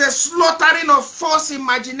 There is a slaughtering of false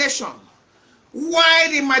imagination,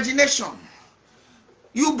 wild imagination.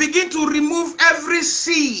 You begin to remove every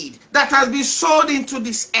seed that has been sowed into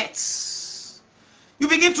this earth. You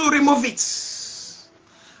begin to remove it.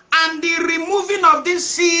 And the removing of this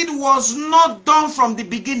seed was not done from the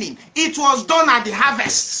beginning. It was done at the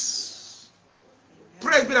harvest.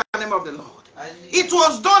 Praise be the name of the Lord. It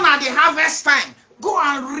was done at the harvest time. Go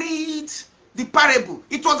and read the parable.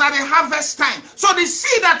 It was at the harvest time. So the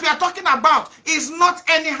seed that we are talking about is not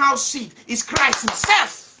anyhow seed. It's Christ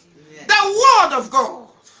himself. Amen. The word of God.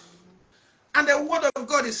 And the word of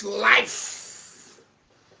God is life.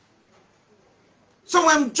 So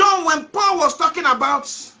when Paul was talking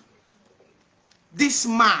about this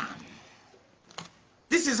man,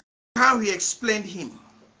 this is how he explained him.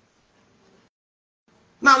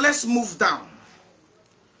 Now let's move down.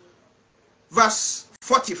 Verse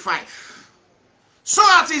 45. So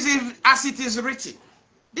as it is written,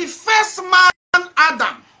 the first man,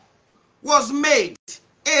 Adam, was made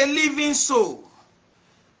a living soul.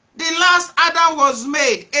 The last Adam was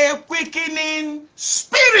made a quickening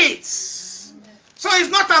spirit. So it's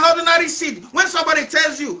not an ordinary seed. When somebody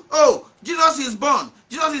tells you, oh, Jesus is born,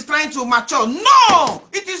 Jesus is trying to mature. No,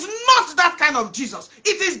 it is not that kind of Jesus.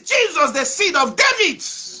 It is Jesus, the seed of David.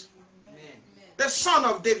 Amen. The son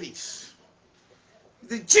of David.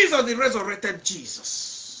 The Jesus, the resurrected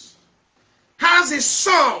Jesus, has his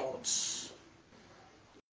sword,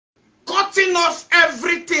 cutting off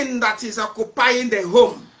everything that is occupying the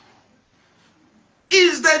home.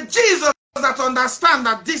 Is the Jesus that understands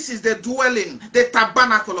that this is the dwelling, the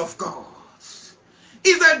tabernacle of God.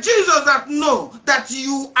 Is the Jesus that knows that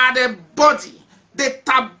you are the body, the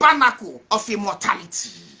tabernacle of immortality.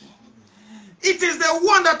 It is the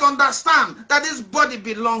one that understands that this body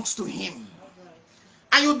belongs to him.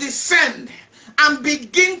 And you descend and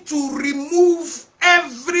begin to remove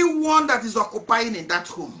everyone that is occupying in that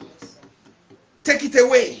home. Take it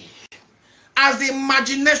away. As the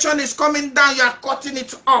imagination is coming down, you are cutting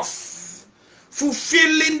it off.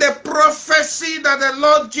 Fulfilling the prophecy that the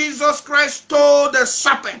Lord Jesus Christ told the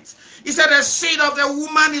serpent. He said the seed of the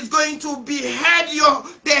woman is going to behead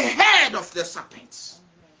the head of the serpent.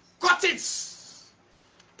 Cut it.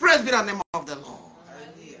 Praise be the name of the Lord.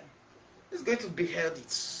 He's going to behead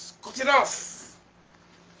it. Cut it off.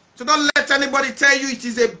 So don't let anybody tell you it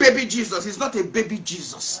is a baby Jesus. It's not a baby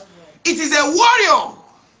Jesus. It is a warrior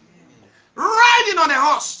riding on a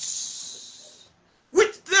horse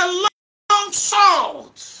with the long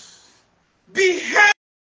sword, beheading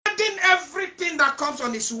everything that comes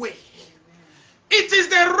on his way. It is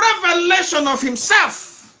the revelation of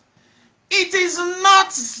himself. It is not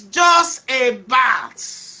just about.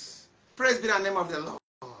 Praise be the name of the Lord.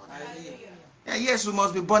 Hallelujah. Yes, we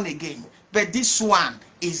must be born again. But this one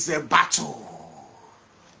is a battle.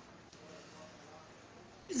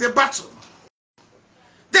 It's a battle.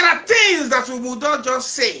 There are things that we would not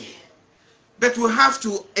just say, but we have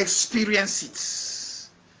to experience it.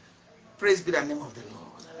 Praise be the name of the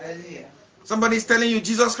Lord. Hallelujah. Somebody is telling you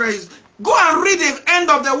Jesus Christ. Go and read the end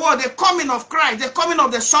of the world, the coming of Christ, the coming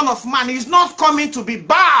of the Son of Man. He's not coming to be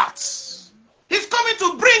bad. He's coming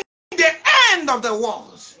to bring the end of the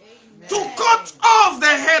world. Amen. To cut off the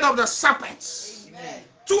head of the serpents. Amen.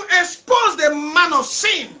 To expose the man of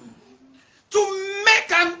sin. To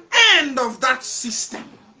make an end of that system.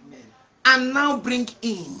 Amen. And now bring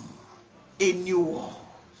in a new world.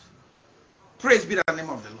 Praise be the name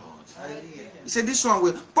of the Lord. Hallelujah. He said this one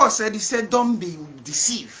will. Paul said, he said, don't be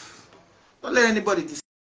deceived. Don't let anybody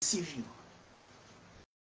deceive you.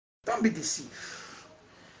 Don't be deceived.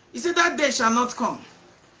 He said that day shall not come,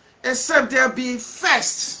 except there be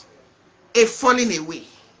first a falling away.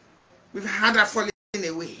 We've had a falling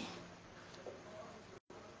away.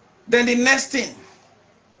 Then the next thing,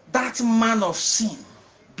 that man of sin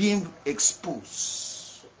being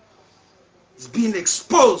exposed. It's being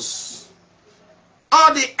exposed.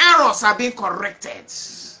 All the errors are being corrected.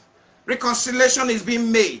 Reconciliation is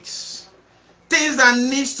being made. Things that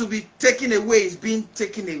needs to be taken away is being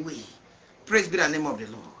taken away. Praise be the name of the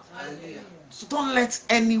Lord. Hallelujah. So don't let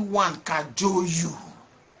anyone cajole you.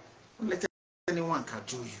 Don't let anyone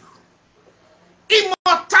cajole you.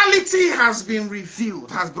 Immortality has been revealed,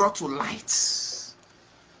 has brought to light.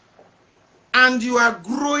 And you are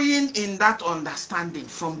growing in that understanding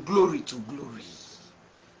from glory to glory.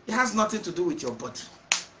 It has nothing to do with your body.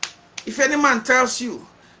 If any man tells you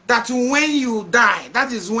that when you die,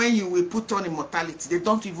 that is when you will put on immortality, they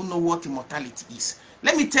don't even know what immortality is.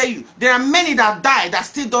 Let me tell you, there are many that die that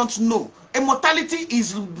still don't know. Immortality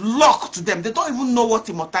is locked to them. They don't even know what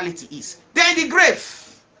immortality is. They are in the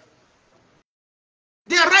grave.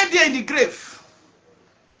 They are right there in the grave.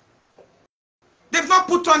 They've not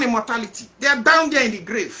put on immortality. They are down there in the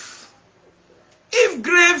grave. If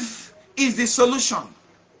grave is the solution,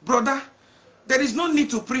 brother, there is no need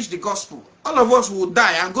to preach the gospel. All of us will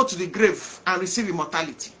die and go to the grave and receive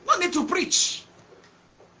immortality. No need to preach.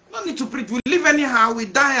 No need to preach. We live anyhow, we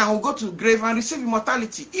die and we go to the grave and receive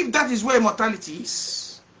immortality. If that is where immortality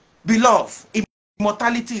is. Beloved,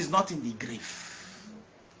 immortality is not in the grave.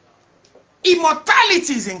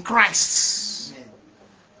 Immortality is in Christ. Amen.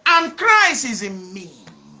 And Christ is in me.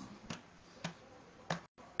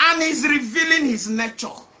 And he's revealing his nature.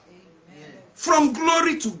 Amen. From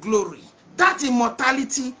glory to glory. That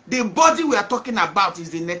immortality, the body we are talking about is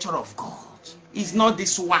the nature of God. It's not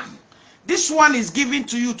this one. This one is given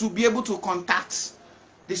to you to be able to contact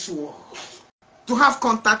this world. To have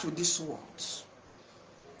contact with this world.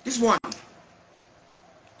 This one.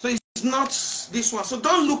 So it's not this one. So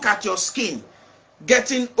don't look at your skin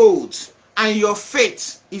getting old and your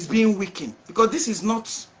faith is being weakened. Because this is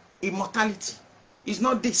not immortality. It's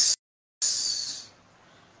not this.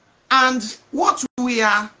 And what we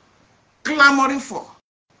are clamoring for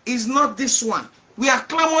is not this one. We are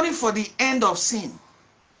clamoring for the end of sin.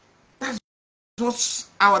 That's what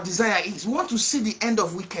our desire is. We want to see the end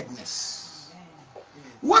of wickedness.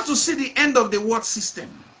 We want to see the end of the world system.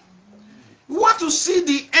 We want to see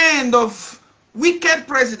the end of wicked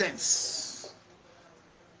presidents,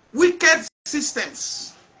 wicked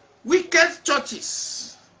systems, wicked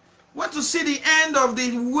churches. We want to see the end of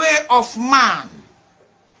the way of man.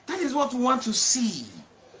 That is what we want to see.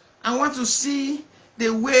 I want to see the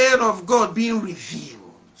word of God being revealed.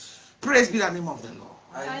 Praise be the name of the Lord.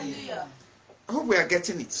 Hallelujah. I hope we are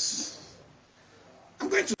getting it. I'm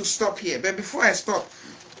going to stop here, but before I stop,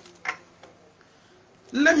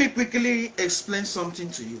 let me quickly explain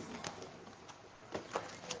something to you.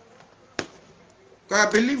 Because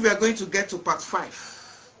I believe we are going to get to part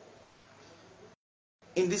 5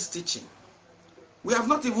 in this teaching. We have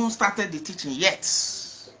not even started the teaching yet.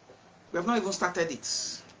 We have not even started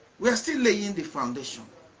it. We are still laying the foundation.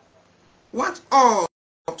 What all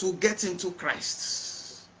to get into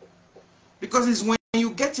Christ? Because it's when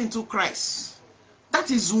you get into Christ,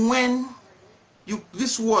 that is when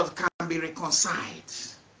this world can be reconciled.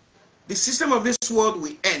 The system of this world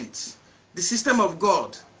will end. The system of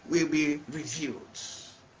God will be revealed.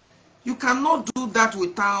 You cannot do that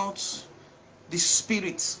without the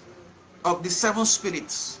spirit of the 7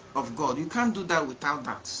 spirits of God. You can't do that without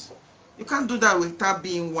that. You can't do that without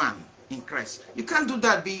being one in Christ. You can't do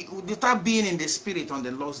that without being in the spirit on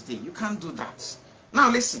the Lord's day. You can't do that. Now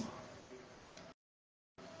listen.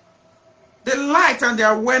 light and the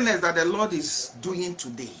awareness that the Lord is doing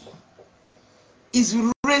today is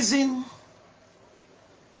raising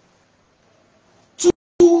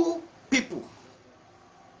two people.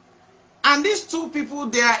 And these two people,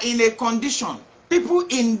 they are in a condition. People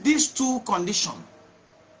in these two conditions,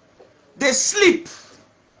 they sleep.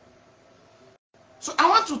 So I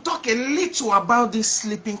want to talk a little about this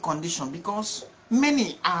sleeping condition because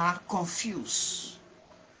many are confused.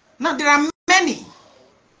 Now there are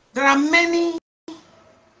many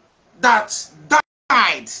that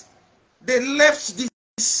died. They left this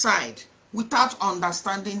side without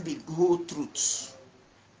understanding the whole truth.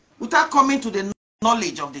 Without coming to the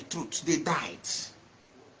knowledge of the truth, they died.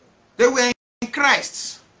 They were in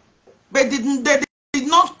Christ, but they did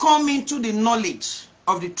not come into the knowledge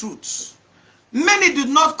of the truth. Many did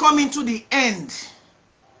not come into the end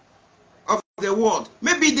of the world.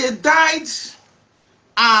 Maybe they died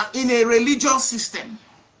in a religious system.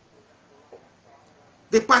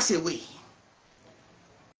 They pass away.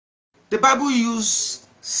 The Bible used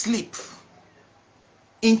sleep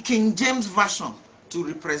in King James Version to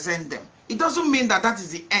represent them. It doesn't mean that that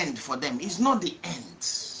is the end for them. It's not the end.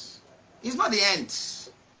 It's not the end.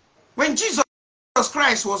 When Jesus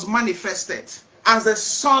Christ was manifested as the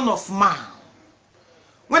Son of Man,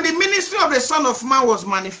 when the ministry of the Son of Man was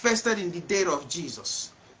manifested in the day of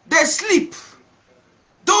Jesus, they sleep.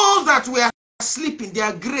 Those that were sleeping,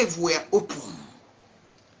 their grave were open.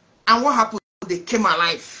 And what happened? They came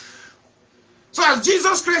alive. So as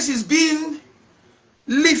Jesus Christ is being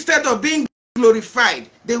lifted or being glorified,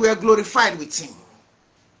 they were glorified with him.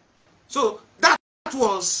 So that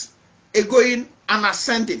was a going and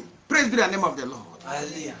ascending. Praise be the name of the Lord.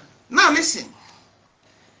 Hallelujah. Now listen.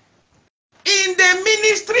 In the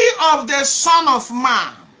ministry of the Son of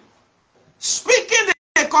Man, speaking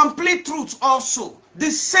the complete truth also, the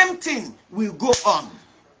same thing will go on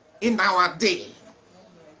in our day.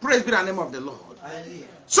 Praise be the name of the Lord. Hallelujah.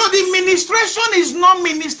 So the ministration is not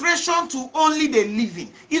ministration to only the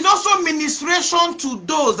living. It's also ministration to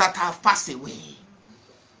those that have passed away.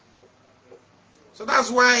 So that's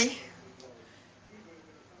why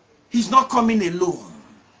he's not coming alone.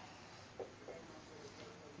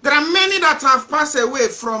 There are many that have passed away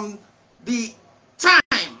from the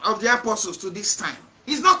time of the apostles to this time.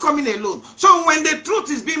 He's not coming alone. So when the truth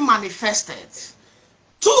is being manifested,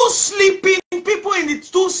 two sleeping people in the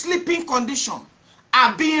two sleeping condition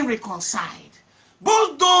are being reconciled.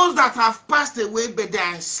 Both those that have passed away but they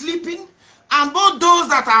are sleeping, and both those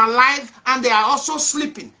that are alive and they are also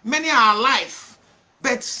sleeping. Many are alive,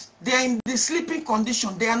 but they are in the sleeping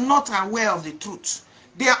condition. They are not aware of the truth.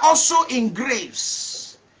 They are also in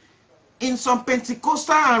graves, in some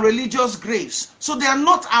Pentecostal and religious graves. So they are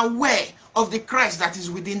not aware of the Christ that is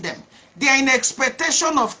within them. They are in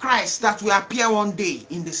expectation of Christ that will appear one day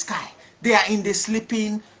in the sky. They are in the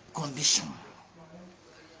sleeping condition.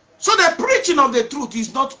 So the preaching of the truth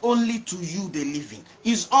is not only to you, the living,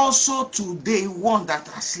 is also to the one that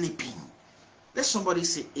are sleeping. Let somebody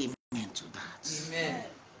say amen to that. Amen.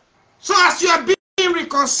 So as you are being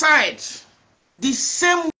reconciled, the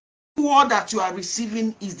same word that you are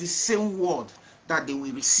receiving is the same word that they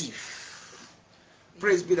will receive.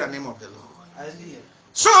 Praise be the name of the Lord. Hallelujah.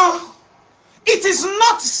 So it is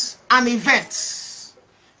not an event.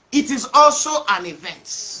 It is also an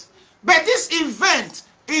event. But this event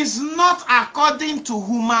is not according to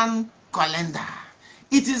human calendar.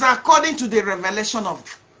 It is according to the revelation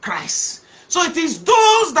of Christ. So it is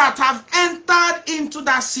those that have entered into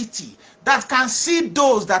that city that can see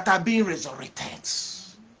those that are being resurrected.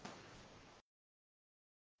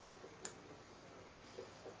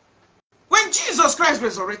 When Jesus Christ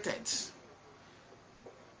resurrected,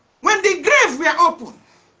 when the grave were open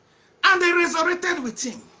and they resurrected with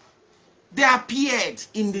him, they appeared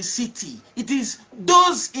in the city. It is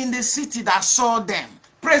those in the city that saw them.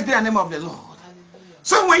 Praise be the name of the Lord. Hallelujah.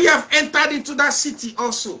 So when you have entered into that city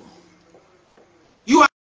also, you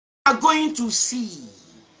are going to see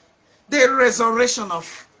the resurrection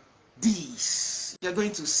of these. You're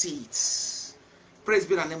going to see it. Praise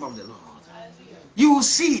be the name of the Lord. Hallelujah. You will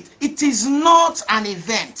see it. It is not an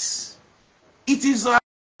event. It is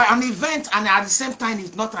an event, and at the same time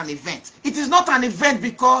it's not an event. It is not an event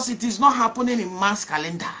because it is not happening in man's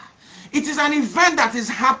calendar. It is an event that is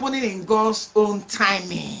happening in God's own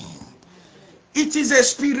timing. It is a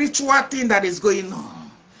spiritual thing that is going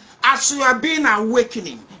on. As you are being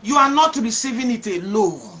awakening, you are not receiving it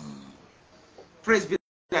alone. Praise be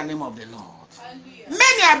the name of the Lord. Hallelujah.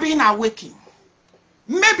 Many are being awakened.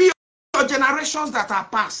 Maybe your generations that are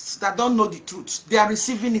past, that don't know the truth, they are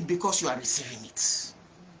receiving it because you are receiving it.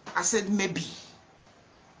 I said maybe.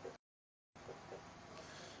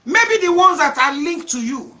 Maybe the ones that are linked to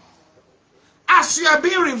you, as you are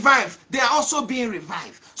being revived, they are also being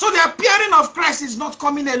revived. So the appearing of Christ is not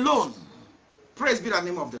coming alone. Praise be the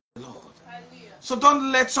name of the Lord. Hallelujah. So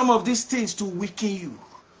don't let some of these things to weaken you.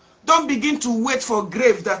 Don't begin to wait for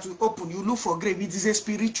grave that will open. You look for grave. It is a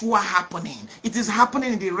spiritual happening. It is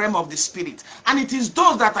happening in the realm of the spirit. And it is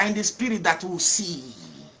those that are in the spirit that will see.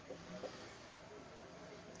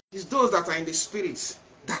 It is those that are in the spirit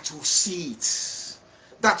that will see it,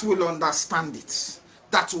 that will understand it,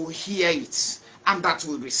 that will hear it, and that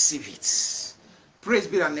will receive it. Praise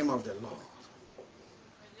be the name of the Lord.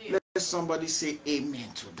 Let somebody say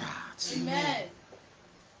amen to that. Amen.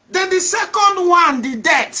 Then the second one, the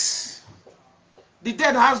death. The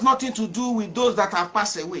death has nothing to do with those that have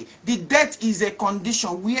passed away. The death is a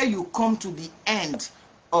condition where you come to the end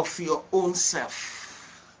of your own self.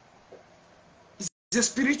 It's a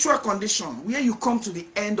spiritual condition where you come to the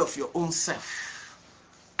end of your own self.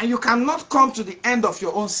 And you cannot come to the end of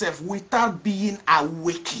your own self without being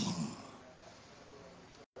awakened.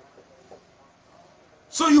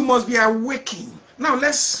 So you must be awakened. Now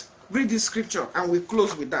let's read this scripture and we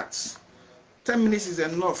close with that. 10 minutes is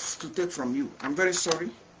enough to take from you. I'm very sorry.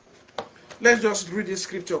 Let's just read this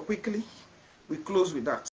scripture quickly. We close with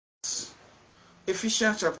that.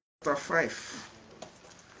 Ephesians chapter 5,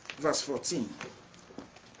 verse 14.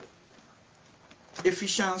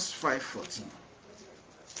 Ephesians 5:14.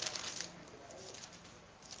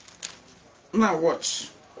 Now watch.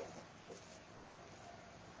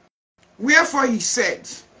 Wherefore he said,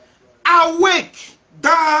 awake,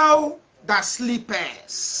 thou that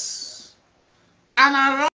sleepest,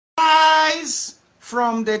 and arise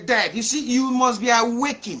from the dead. You see, you must be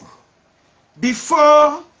awakened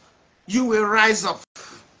before you will rise up.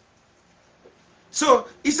 So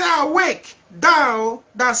he said, awake, thou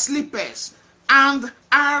that sleepest, and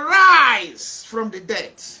arise from the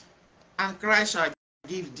dead, and Christ shall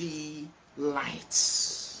give thee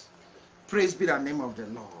light. Praise be the name of the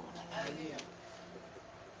Lord. Hallelujah.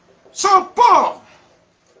 So Paul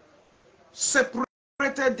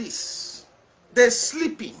separated this, the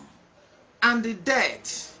sleeping and the dead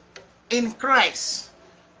in Christ,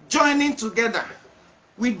 joining together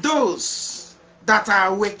with those that are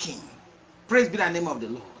awaking. Praise be the name of the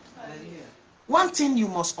Lord. Hallelujah. One thing you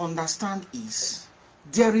must understand is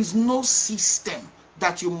there is no system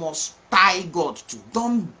that you must tie God to.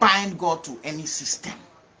 Don't bind God to any system.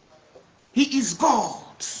 He is God.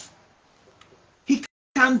 He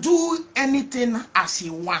can do anything as he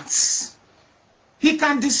wants. He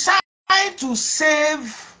can decide to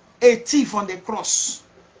save a thief on the cross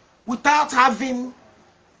without having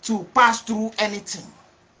to pass through anything.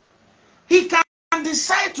 He can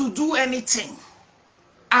decide to do anything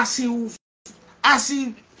as he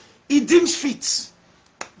deems fit.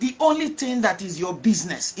 The only thing that is your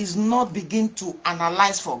business is not begin to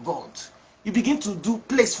analyze for God. You begin to do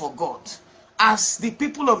place for God. As the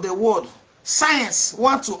people of the world, science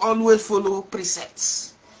want to always follow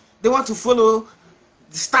precepts. They want to follow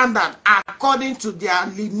the standard according to their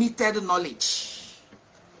limited knowledge.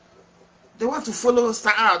 They want to follow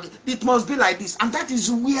standard. It must be like this. And that is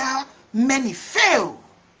where many fail.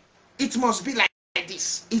 It must be like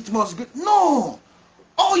this. It must be. No.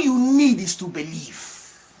 All you need is to believe.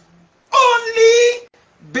 Only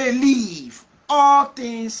believe. All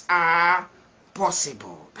things are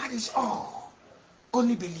possible. That is all.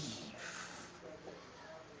 Only believe.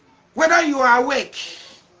 Whether you are awake,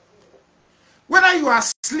 whether you are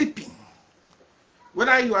sleeping,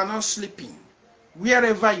 whether you are not sleeping,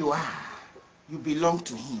 wherever you are, you belong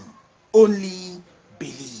to him. Only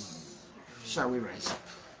believe. Shall we rise up?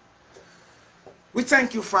 We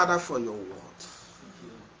thank you, Father, for your word.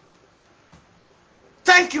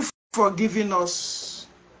 Thank you for giving us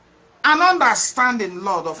an understanding,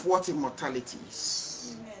 Lord, of what immortality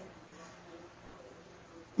is.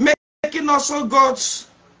 Amen. Making us, oh God,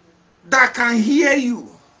 that can hear you,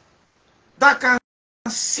 that can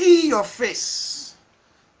see your face,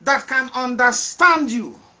 that can understand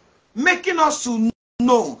you, making us to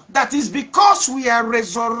know that is because we are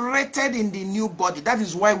resurrected in the new body. That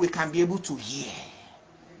is why we can be able to hear.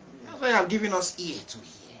 That's why you have given us ear to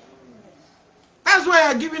hear. That's why you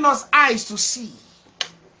are giving us eyes to see.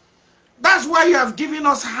 That's why you have given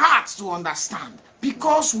us hearts to understand.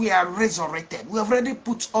 Because we are resurrected. We have already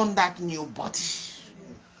put on that new body.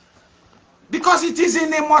 Because it is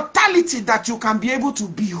in immortality that you can be able to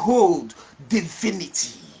behold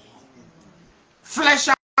divinity. Flesh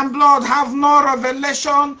and blood have no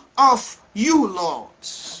revelation of you, Lord.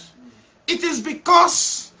 It is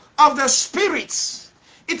because of the Spirit.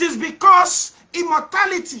 It is because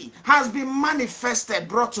immortality has been manifested,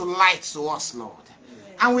 brought to light to us, Lord.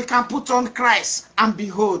 And we can put on Christ and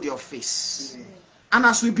behold your face. And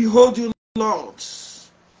as we behold you, Lord,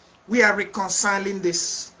 we are reconciling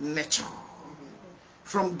this nature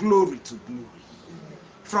from glory to glory,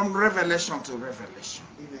 from revelation to revelation,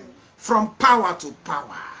 from power to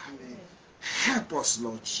power. Help us,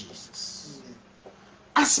 Lord Jesus.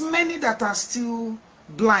 As many that are still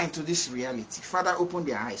blind to this reality, Father, open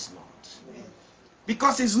their eyes, Lord.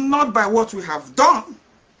 Because it's not by what we have done,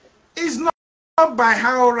 it's not by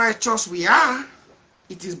how righteous we are,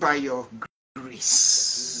 it is by your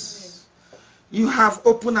grace. You have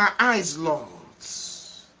opened our eyes, Lord,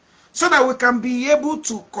 so that we can be able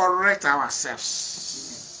to correct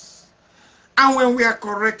ourselves. And when we are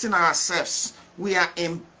correcting ourselves, we are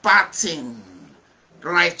imparting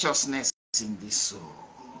righteousness in this soul.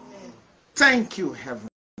 Thank you, Heavenly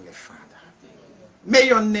Father. May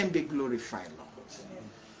your name be glorified, Lord.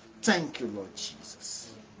 Thank you, Lord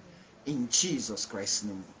Jesus. In Jesus Christ's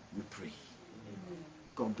name we pray.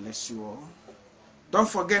 God bless you all. Don't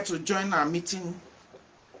forget to join our meeting,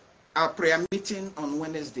 our prayer meeting on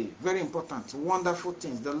Wednesday. Very important, wonderful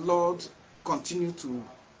things. The Lord continue to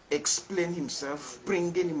explain himself,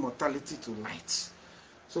 bringing immortality to light.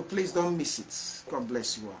 So please don't miss it. God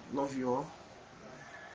bless you all. Love you all.